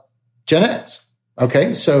 Gen X.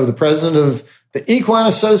 Okay. So the president of the Equine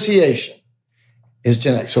Association is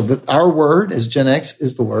Gen X. So our word as Gen X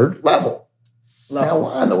is the word level. Now,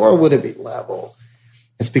 why in the world would it be level?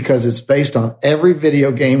 It's because it's based on every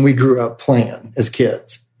video game we grew up playing as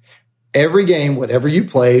kids. Every game, whatever you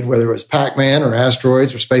played, whether it was Pac-Man or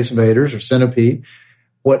Asteroids or Space Invaders or Centipede,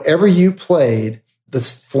 whatever you played, the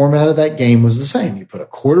format of that game was the same. You put a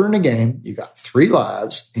quarter in a game, you got 3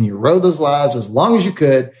 lives, and you rode those lives as long as you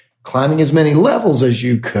could, climbing as many levels as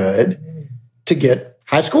you could to get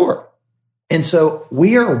high score. And so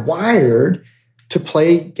we are wired to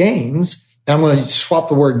play games. And I'm going to swap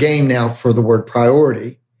the word game now for the word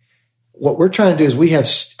priority. What we're trying to do is we have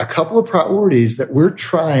a couple of priorities that we're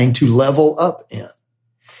trying to level up in.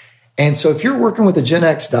 And so if you're working with a Gen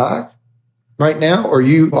X doc right now, or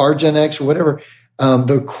you are Gen X or whatever,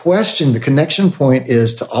 the connection point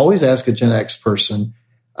is to always ask a Gen X person,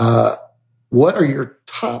 what are your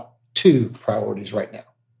top 2 priorities right now?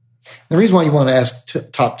 The reason why you want to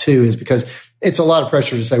ask top 2 is because it's a lot of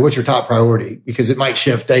pressure to say, what's your top priority? Because it might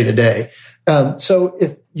shift day to day. So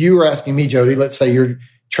if you were asking me, Jody, let's say you're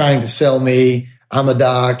trying to sell me, I'm a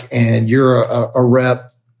doc and you're a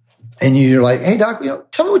rep and you're like, hey doc,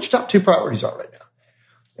 tell me what your top 2 priorities are right now.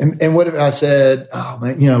 And what if I said, oh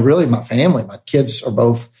man, really my family, my kids are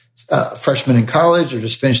both freshmen in college or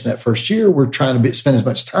just finishing that first year. We're trying to spend as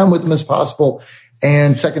much time with them as possible.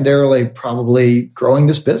 And secondarily, probably growing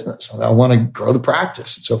this business. I want to grow the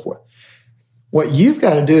practice and so forth. What you've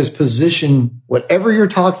got to do is position whatever you're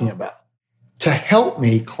talking about to help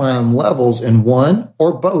me climb levels in one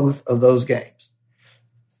or both of those games,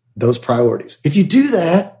 those priorities. If you do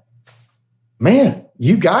that, man,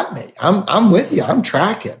 you got me. I'm with you. I'm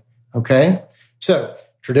tracking. Okay. So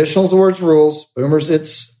traditional is the word's rules. Boomers,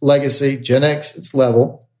 it's legacy. Gen X, it's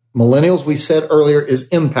level. Millennials, we said earlier, is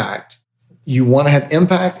impact. You want to have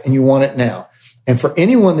impact and you want it now. And for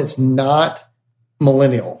anyone that's not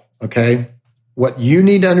millennial, okay, what you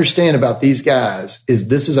need to understand about these guys is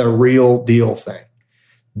this is a real deal thing.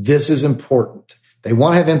 This is important. They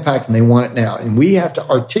want to have impact and they want it now. And we have to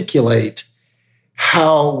articulate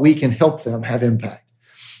how we can help them have impact.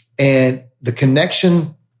 And the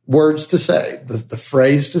connection words to say, the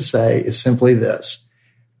phrase to say is simply this: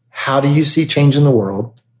 how do you see change in the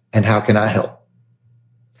world and how can I help?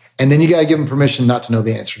 And then you got to give them permission not to know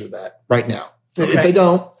the answer to that right now. Okay. If they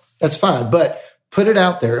don't, that's fine. But put it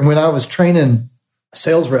out there. And when I was training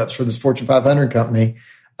sales reps for this Fortune 500 company,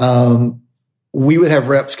 we would have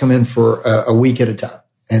reps come in for a week at a time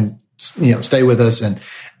and stay with us. And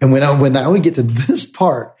when I would get to this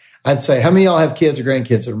part, I'd say, how many of y'all have kids or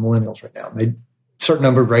grandkids that are millennials right now? And a certain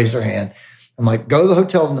number would raise their hand. I'm like, go to the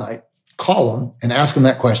hotel tonight, call them and ask them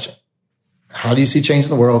that question. How do you see change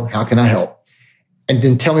in the world? How can I help? And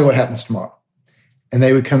then tell me what happens tomorrow. And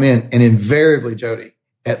they would come in, and invariably, Jody,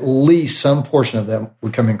 at least some portion of them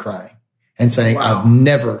would come in crying and saying, wow, I've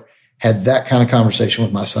never had that kind of conversation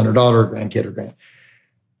with my son or daughter or grandkid or grand.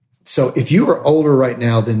 So if you are older right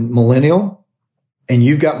now than millennial and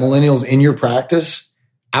you've got millennials in your practice,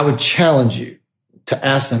 I would challenge you to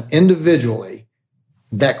ask them individually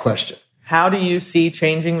that question. How do you see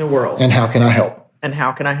changing the world? And how can I help? And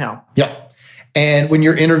how can I help? Yep. And when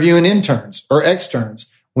you're interviewing interns or externs,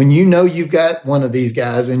 when you know you've got one of these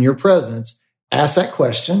guys in your presence, ask that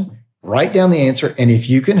question, write down the answer, and if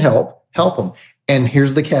you can help them. And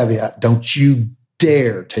here's the caveat. Don't you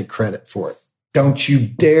dare take credit for it. Don't you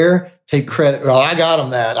dare take credit. Well, I got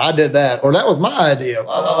them that. I did that. Or that was my idea.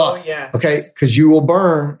 Blah, blah, blah. Yeah. Okay. Because you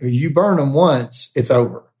burn them once, it's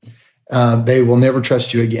over. They will never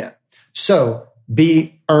trust you again. So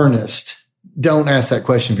be earnest. Don't ask that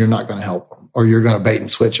question if you're not going to help them or you're going to bait and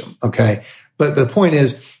switch them. Okay. But the point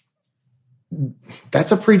is,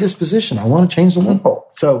 that's a predisposition. I want to change the world.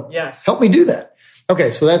 So yes, help me do that.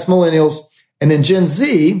 Okay. So that's millennials. And then Gen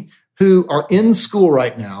Z, who are in school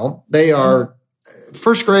right now. They are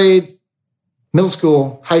first grade, middle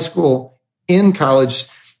school, high school, in college.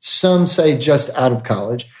 Some say just out of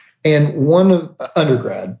college, and one of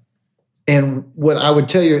undergrad. And what I would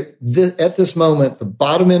tell you at this moment, the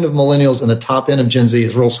bottom end of millennials and the top end of Gen Z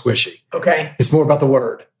is real squishy. Okay. It's more about the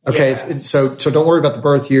word. Okay. Yes. So don't worry about the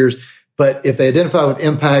birth years, but if they identify with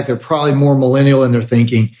impact, they're probably more millennial in their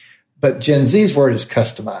thinking. But Gen Z's word is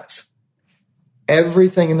customize.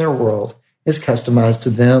 Everything in their world is customized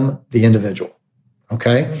to them, the individual.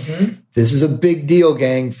 Okay. Mm-hmm. This is a big deal,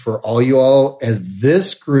 gang, for all you all as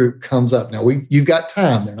this group comes up. Now you've got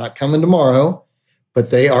time. They're not coming tomorrow, but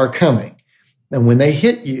they are coming. And when they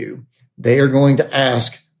hit you, they are going to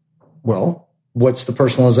ask, well, what's the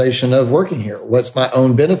personalization of working here? What's my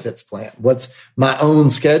own benefits plan? What's my own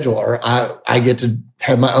schedule? Or I get to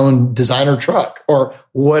have my own designer truck or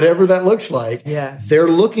whatever that looks like. Yes. They're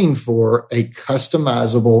looking for a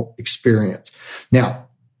customizable experience. Now,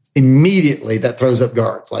 immediately that throws up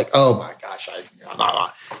guards like, oh my gosh.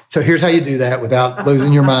 So here's how you do that without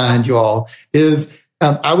losing your mind, you all, is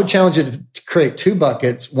I would challenge you to create two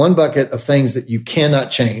buckets. One bucket of things that you cannot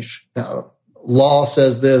change. Law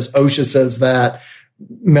says this, OSHA says that,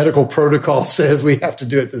 medical protocol says we have to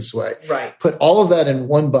do it this way. Right. Put all of that in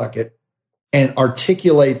one bucket and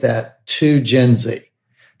articulate that to Gen Z.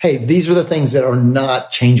 Hey, these are the things that are not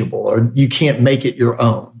changeable or you can't make it your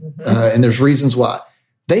own. Mm-hmm. And there's reasons why.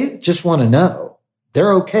 They just want to know.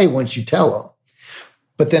 They're okay once you tell them.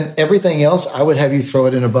 But then everything else, I would have you throw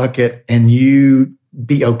it in a bucket and you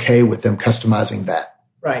be okay with them customizing that.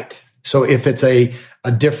 Right. So if it's a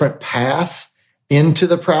different path into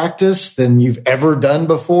the practice than you've ever done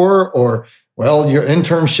before, or, well, your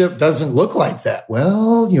internship doesn't look like that.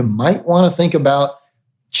 Well, you might want to think about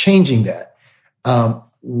changing that.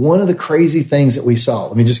 One of the crazy things that we saw,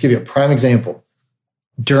 let me just give you a prime example.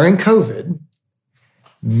 During COVID,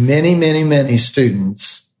 many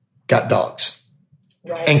students got dogs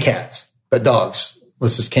and cats, but dogs,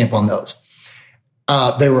 let's just camp on those.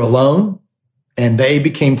 They were alone and they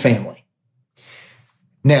became family.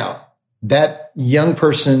 Now, that young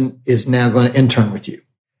person is now going to intern with you.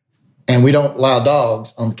 And we don't allow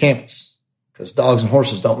dogs on the campus because dogs and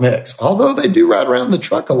horses don't mix. Although they do ride around the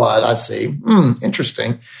truck a lot, I see.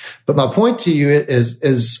 Interesting. But my point to you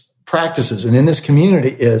is practices. And in this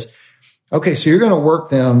community is, okay, so you're going to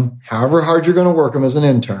work them however hard you're going to work them as an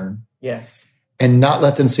intern. Yes. And not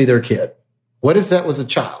let them see their kid. What if that was a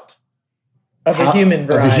child? Of a human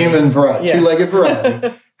variety. Yes. Two-legged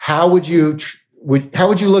variety. How would you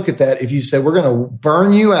look at that if you said, we're going to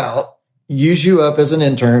burn you out, use you up as an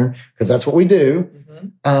intern, because that's what we do,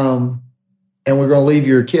 and we're going to leave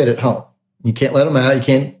your kid at home. You can't let them out.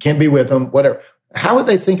 You can't be with them, whatever. How would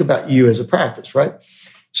they think about you as a practice, right?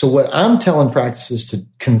 So what I'm telling practices to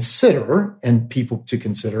consider and people to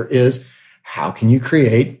consider is, how can you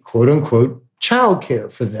create, quote unquote,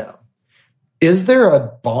 childcare for them? Is there a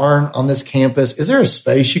barn on this campus? Is there a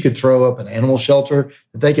space you could throw up an animal shelter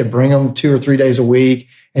that they could bring them 2 or 3 days a week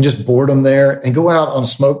and just board them there and go out on a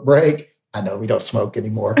smoke break? I know we don't smoke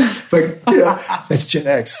anymore, but that's Gen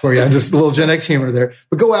X for you. I'm just a little Gen X humor there.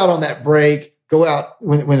 But go out on that break, go out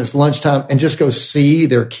when it's lunchtime and just go see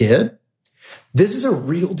their kid. This is a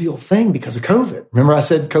real deal thing because of COVID. Remember I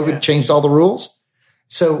said COVID changed all the rules?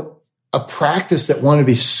 So a practice that wanted to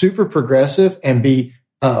be super progressive and be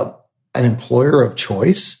an employer of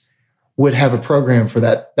choice would have a program for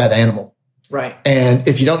that animal. Right. And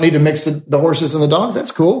if you don't need to mix the horses and the dogs,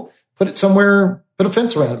 that's cool. Put it somewhere, put a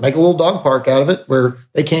fence around it, make a little dog park out of it where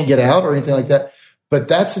they can't get out or anything like that. But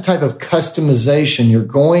that's the type of customization you're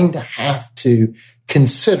going to have to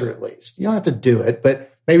consider at least. You don't have to do it,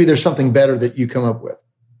 but maybe there's something better that you come up with.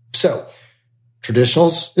 So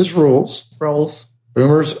traditionals is rules.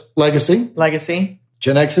 Boomers, legacy.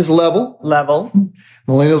 Gen X is level.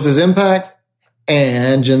 Millennials is impact.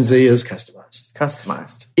 And Gen Z is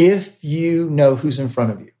customized. If you know who's in front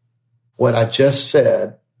of you, what I just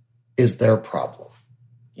said is their problem.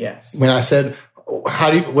 Yes. When I said,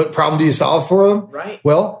 what problem do you solve for them? Right.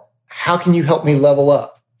 Well, how can you help me level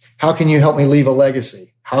up? How can you help me leave a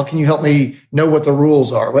legacy? How can you help me know what the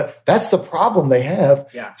rules are? That's the problem they have.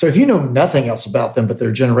 Yeah. So if you know nothing else about them but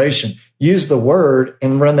their generation, use the word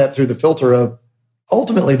and run that through the filter of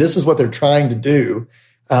ultimately this is what they're trying to do.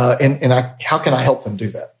 How can I help them do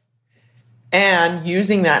that? And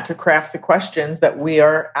using that to craft the questions that we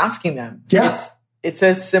are asking them. Yeah. It's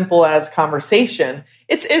as simple as conversation.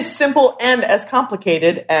 It's as simple and as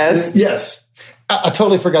complicated as... Yes. I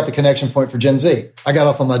totally forgot the connection point for Gen Z. I got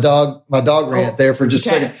off on my dog rant there for just a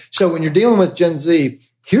second. So when you're dealing with Gen Z,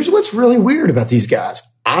 here's what's really weird about these guys.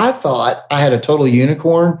 I thought I had a total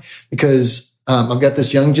unicorn because I've got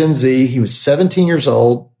this young Gen Z. He was 17 years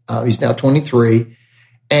old. He's now 23.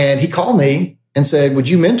 And he called me and said, would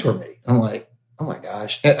you mentor me? I'm like, oh my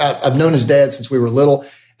gosh. And I've known his dad since we were little.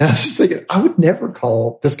 And I was just thinking, I would never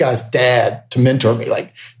call this guy's dad to mentor me.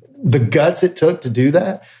 Like the guts it took to do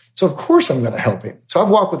that. So of course I'm going to help him. So I've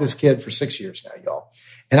walked with this kid for 6 years now, y'all.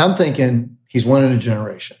 And I'm thinking he's one in a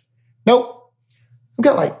generation. Nope. I've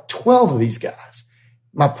got like 12 of these guys.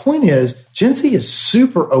 My point is Gen Z is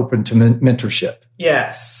super open to mentorship.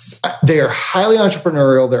 Yes. They are highly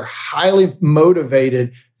entrepreneurial. They're highly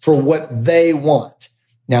motivated for what they want.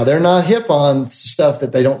 Now they're not hip on stuff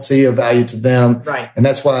that they don't see of value to them. Right. And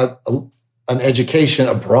that's why a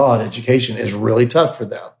broad education is really tough for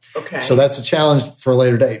them. Okay. So that's a challenge for a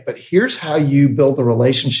later date. But here's how you build a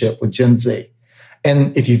relationship with Gen Z.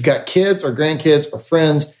 And if you've got kids or grandkids or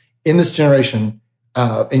friends in this generation,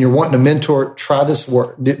 and you're wanting to mentor, try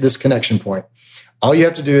this connection point. All you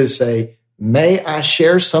have to do is say, may I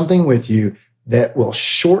share something with you that will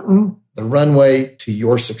shorten the runway to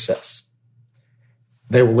your success?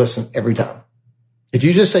 They will listen every time. If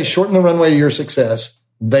you just say shorten the runway to your success,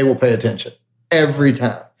 they will pay attention every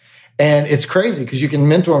time. And it's crazy because you can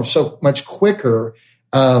mentor them so much quicker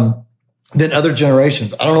than other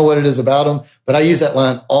generations. I don't know what it is about them, but I use that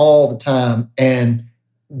line all the time. And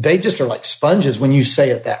they just are like sponges when you say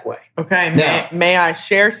it that way. Okay. Now, may I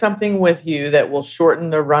share something with you that will shorten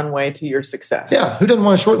the runway to your success? Yeah. Who doesn't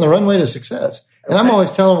want to shorten the runway to success? And I'm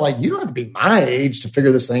always telling them, like, you don't have to be my age to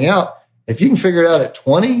figure this thing out. If you can figure it out at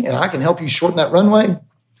 20 and I can help you shorten that runway.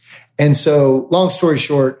 And so long story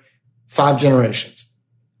short, 5 generations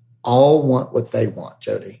all want what they want,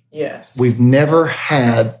 Jody. Yes. We've never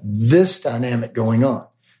had this dynamic going on.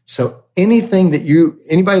 So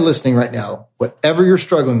anybody listening right now, whatever you're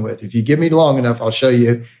struggling with, if you give me long enough, I'll show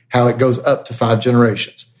you how it goes up to 5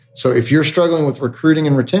 generations. So if you're struggling with recruiting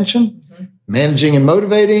and retention, managing and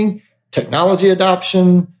motivating, technology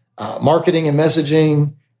adoption, marketing and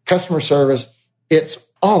messaging, customer service,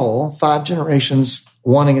 it's all 5 generations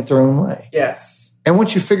wanting it their own way. Yes. And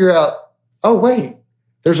once you figure out, oh, wait,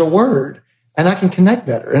 there's a word and I can connect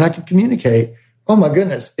better and I can communicate. Oh my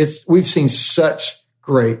goodness. We've seen such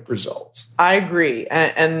great results. I agree.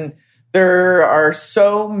 And there are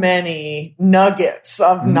so many nuggets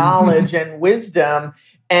of knowledge and wisdom.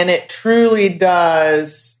 And it truly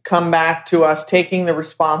does come back to us taking the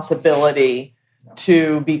responsibility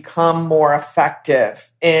to become more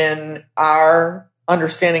effective in our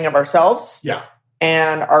understanding of ourselves. Yeah.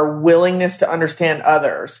 And our willingness to understand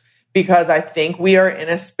others. Because I think we are in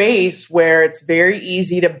a space where it's very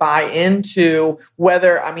easy to buy into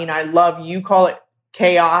I love, you call it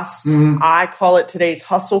chaos. I call it today's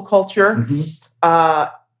hustle culture.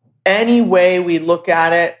 Any way we look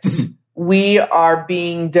at it, we are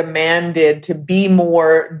being demanded to be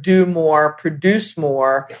more, do more, produce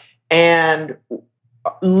more. And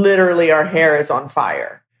literally our hair is on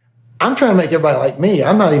fire. I'm trying to make everybody like me.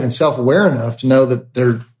 I'm not even self-aware enough to know that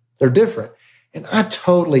they're different. And I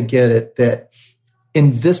totally get it that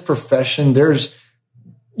in this profession,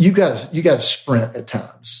 you got to sprint at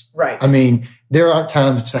times. Right. I mean, there are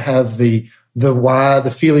times to have the why, the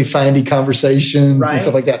feely-findy conversations and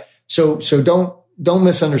stuff like that. So don't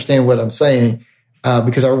misunderstand what I'm saying,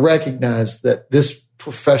 because I recognize that this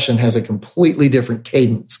profession has a completely different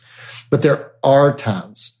cadence. But there are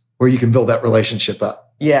times where you can build that relationship up.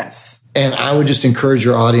 Yes. And I would just encourage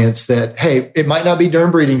your audience that, hey, it might not be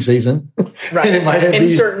during breeding season. Right. And it might in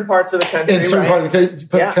be certain parts of the country. in certain part of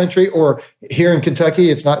the country, or here in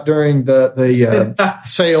Kentucky, it's not during the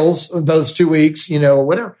sales those 2 weeks, or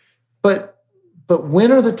whatever. But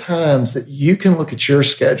when are the times that you can look at your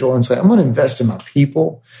schedule and say, I'm going to invest in my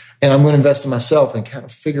people and I'm going to invest in myself and kind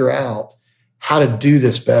of figure out how to do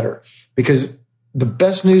this better? Because the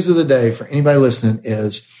best news of the day for anybody listening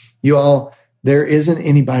is, you all, there isn't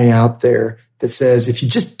anybody out there that says, if you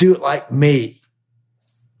just do it like me,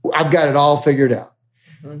 I've got it all figured out.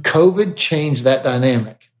 COVID changed that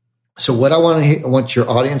dynamic. So what I want your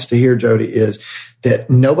audience to hear, Jody, is that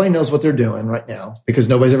nobody knows what they're doing right now because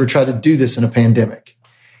nobody's ever tried to do this in a pandemic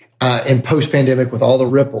and post-pandemic with all the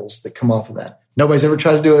ripples that come off of that. Nobody's ever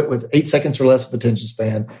tried to do it with 8 seconds or less of attention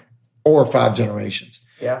span or 5 generations.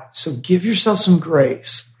 Yeah. So give yourself some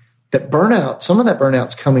grace. That burnout, some of that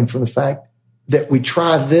burnout's coming from the fact that we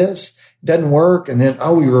try this, doesn't work, and then,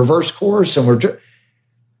 we reverse course and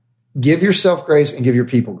give yourself grace and give your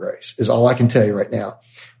people grace is all I can tell you right now.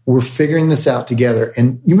 We're figuring this out together.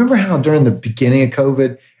 And you remember how during the beginning of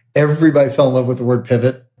COVID, everybody fell in love with the word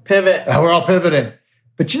pivot? Pivot. We're all pivoting.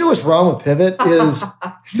 But you know what's wrong with pivot is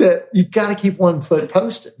that you got to keep one foot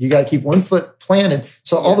posted. You got to keep one foot planted.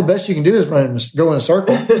 So all the best you can do is go in a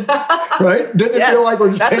circle, right? Doesn't it feel like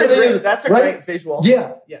we're just pivoting? That's a great visual.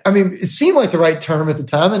 Yeah. I mean, it seemed like the right term at the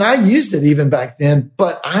time, and I used it even back then.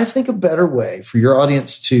 But I think a better way for your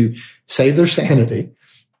audience to save their sanity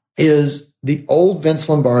is the old Vince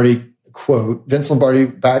Lombardi quote. Vince Lombardi,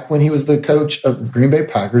 back when he was the coach of the Green Bay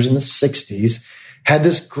Packers in the 60s, had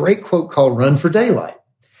this great quote called "Run for Daylight."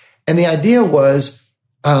 And the idea was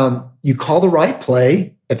you call the right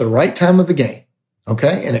play at the right time of the game,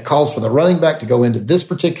 okay? And it calls for the running back to go into this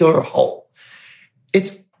particular hole.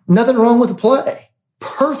 It's nothing wrong with the play,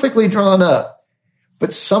 perfectly drawn up.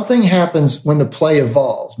 But something happens when the play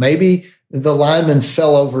evolves. Maybe the linemen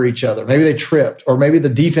fell over each other. Maybe they tripped. Or maybe the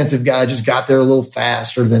defensive guy just got there a little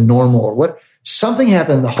faster than normal. Or what? Something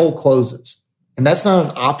happened, the hole closes. And that's not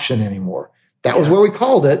an option anymore. That was where we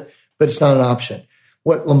called it, but it's not an option.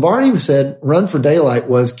 What Lombardi said, run for daylight,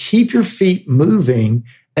 was keep your feet moving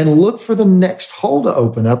and look for the next hole to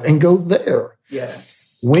open up and go there.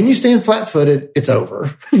 Yes. When you stand flat-footed, it's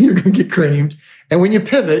over. You're going to get creamed. And when you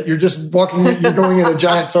pivot, you're just you're going in a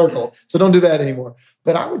giant circle. So don't do that anymore.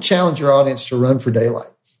 But I would challenge your audience to run for daylight.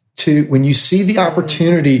 When you see the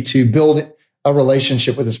opportunity to build a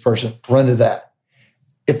relationship with this person, run to that.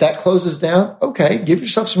 If that closes down, okay, give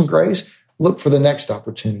yourself some grace. Look for the next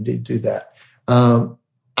opportunity to do that.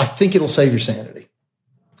 I think it'll save your sanity.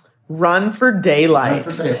 Run for daylight.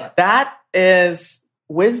 Run for daylight. That is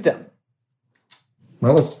wisdom.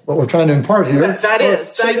 Well, that's what we're trying to impart here. That is.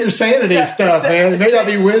 Save your sanity stuff, man. It may not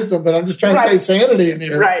be wisdom, but I'm just trying to save sanity in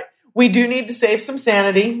here. Right. We do need to save some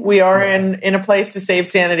sanity. We are in a place to save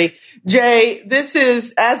sanity. Jay, this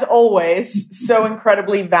is, as always, so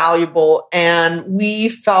incredibly valuable. And we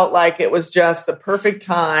felt like it was just the perfect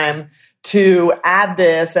time to add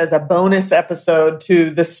this as a bonus episode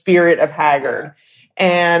to the spirit of Haggard.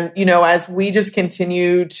 And, as we just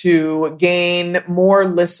continue to gain more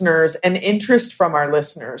listeners and interest from our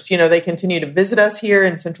listeners, they continue to visit us here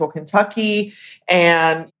in Central Kentucky.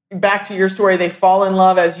 And back to your story, they fall in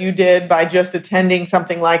love, as you did, by just attending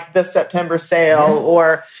something like the September sale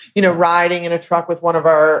or, riding in a truck with one of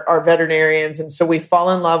our veterinarians. And so we fall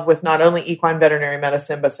in love with not only equine veterinary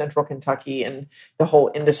medicine, but Central Kentucky and the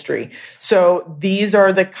whole industry. So these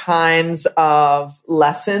are the kinds of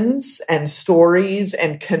lessons and stories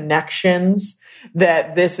and connections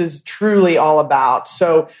that this is truly all about.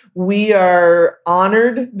 So we are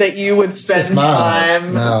honored that you would spend time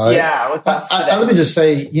with us today. Let me just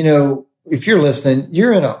say, if you're listening,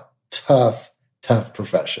 you're in a tough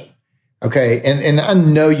profession. Okay. And I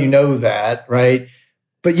know you know that, right?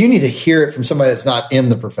 But you need to hear it from somebody that's not in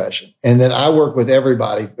the profession. And then I work with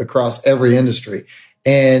everybody across every industry.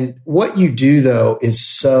 And what you do, though, is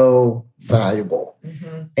so valuable.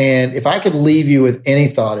 Mm-hmm. And if I could leave you with any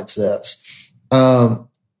thought, it's this.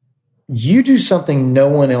 You do something no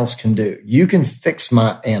one else can do. You can fix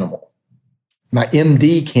my animal. My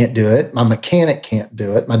MD can't do it. My mechanic can't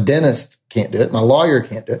do it. My dentist can't do it. My lawyer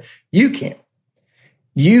can't do it. You can't.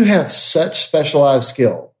 You have such specialized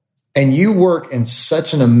skill and you work in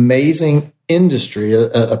such an amazing industry,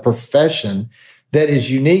 a profession that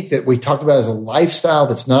is unique, that we talked about as a lifestyle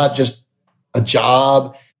that's not just a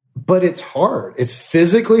job, but it's hard. It's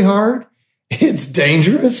physically hard. It's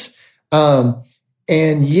dangerous. And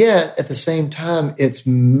yet at the same time, it's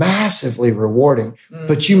massively rewarding,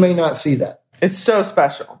 but you may not see that. It's so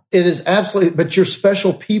special. It is absolutely, but you're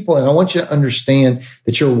special people. And I want you to understand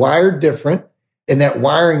that you're wired different. And that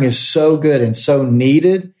wiring is so good and so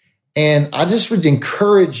needed. And I just would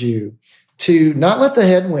encourage you to not let the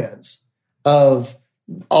headwinds of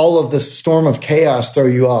all of this storm of chaos throw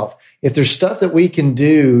you off. If there's stuff that we can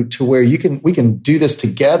do to where we can do this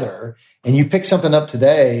together, and you pick something up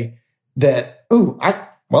today that,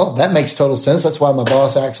 that makes total sense. That's why my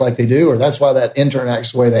boss acts like they do, or that's why that intern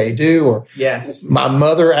acts the way they do, or my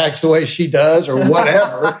mother acts the way she does, or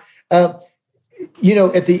whatever.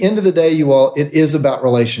 At the end of the day, you all, it is about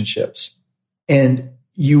relationships, and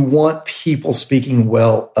you want people speaking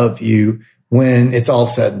well of you when it's all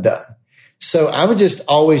said and done. So I would just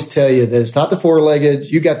always tell you that it's not the four-legged.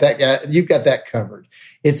 You got that guy. You've got that covered.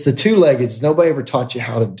 It's the two-legged. Nobody ever taught you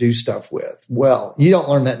how to do stuff with. Well, you don't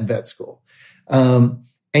learn that in vet school. And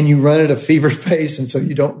you run at a fever pace. And so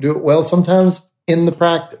you don't do it well sometimes in the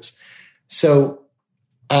practice. So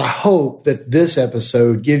I hope that this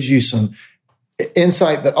episode gives you some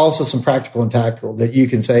insight, but also some practical and tactical that you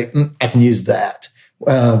can say, I can use that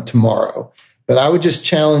tomorrow. But I would just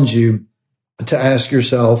challenge you to ask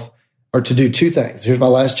yourself, or to do two things. Here's my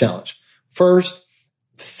last challenge. First,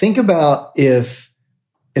 think about if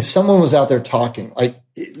someone was out there talking, like,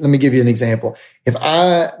 let me give you an example. If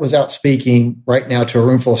I was out speaking right now to a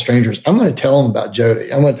room full of strangers, I'm going to tell them about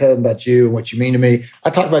Jody. I'm going to tell them about you and what you mean to me. I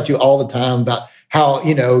talk about you all the time, about how,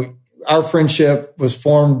 our friendship was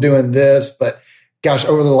formed doing this, but gosh,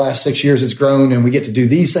 over the last 6 years, it's grown and we get to do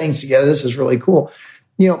these things together. This is really cool.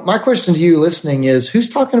 My question to you listening is, who's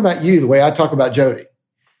talking about you the way I talk about Jody?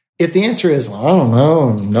 If the answer is, well, I don't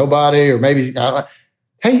know, nobody, or maybe, I don't know,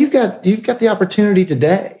 hey, you've got the opportunity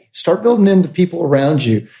today. Start building into people around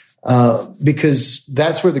you, because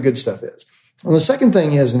that's where the good stuff is. And the second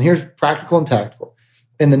thing is, and here's practical and tactical.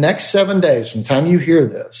 In the next 7 days from the time you hear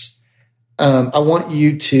this, I want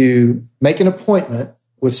you to make an appointment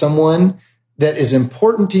with someone that is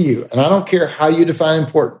important to you. And I don't care how you define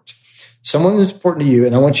important. Someone that's important to you,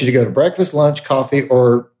 and I want you to go to breakfast, lunch, coffee,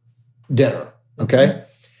 or dinner, okay?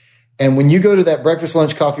 And when you go to that breakfast,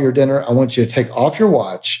 lunch, coffee, or dinner, I want you to take off your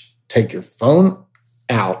watch, take your phone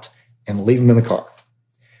out, and leave them in the car.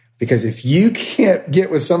 Because if you can't get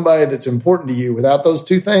with somebody that's important to you without those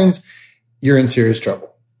two things, you're in serious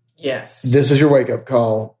trouble. Yes. This is your wake-up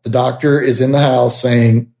call. The doctor is in the house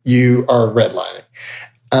saying you are redlining.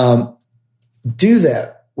 Do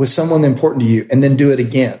that with someone important to you, and then do it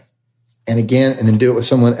again and again, and then do it with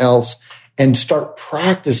someone else, and start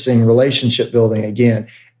practicing relationship building again.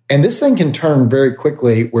 And this thing can turn very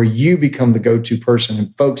quickly where you become the go-to person,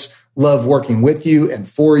 and folks love working with you and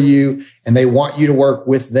for you, and they want you to work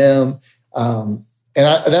with them.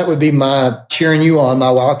 That would be my cheering you on,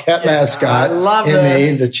 my Wildcat mascot. I love and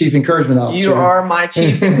this. Me, the chief encouragement officer. You are my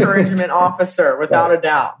chief encouragement officer, without a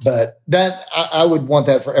doubt. But I would want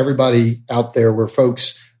that for everybody out there, where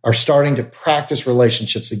folks are starting to practice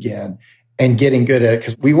relationships again and getting good at it,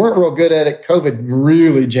 because we weren't real good at it. COVID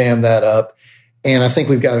really jammed that up. And I think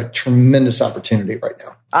we've got a tremendous opportunity right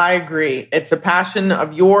now. I agree. It's a passion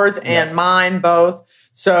of yours and mine both.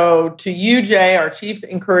 So to you, Jay, our Chief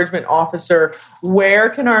Encouragement Officer, where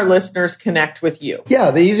can our listeners connect with you? Yeah,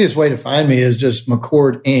 the easiest way to find me is just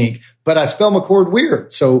McCord Inc., but I spell McCord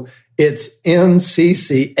weird. So it's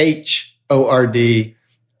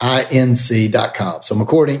McCordinc.com. So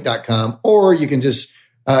McCordinc.com, or you can just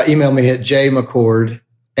email me at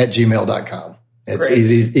jmccord@gmail.com. It's Great.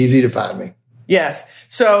 easy to find me. Yes.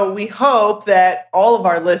 So we hope that all of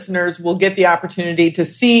our listeners will get the opportunity to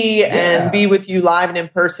see and be with you live and in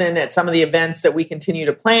person at some of the events that we continue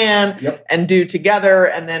to plan and do together.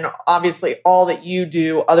 And then obviously all that you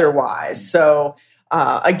do otherwise. So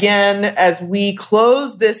again, as we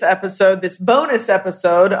close this episode, this bonus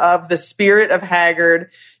episode of The Spirit of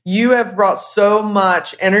Haggard, you have brought so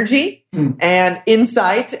much energy and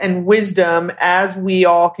insight and wisdom as we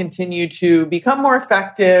all continue to become more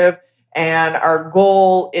effective. And our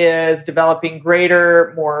goal is developing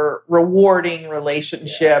greater, more rewarding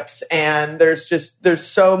relationships. And there's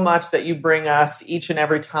so much that you bring us each and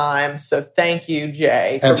every time. So thank you,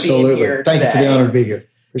 Jay, for being here today. Thank you for the honor to be here.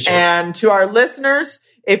 Appreciate it. And to our listeners,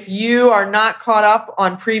 if you are not caught up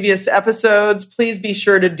on previous episodes, please be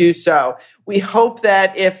sure to do so. We hope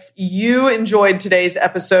that if you enjoyed today's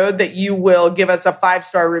episode, that you will give us a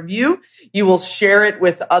 5-star review. You will share it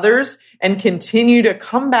with others and continue to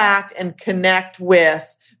come back and connect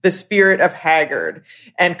with the Spirit of Haggard,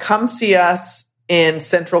 and come see us in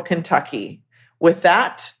Central Kentucky. With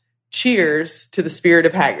that, cheers to the Spirit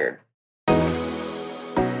of Haggard.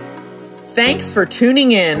 Thanks for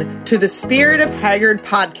tuning in to the Spirit of Haggard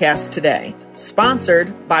podcast today,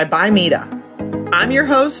 sponsored by Mita. I'm your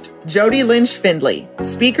host, Jody Lynch Findley,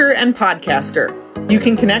 speaker and podcaster. You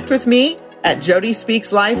can connect with me at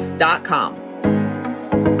jodyspeakslife.com.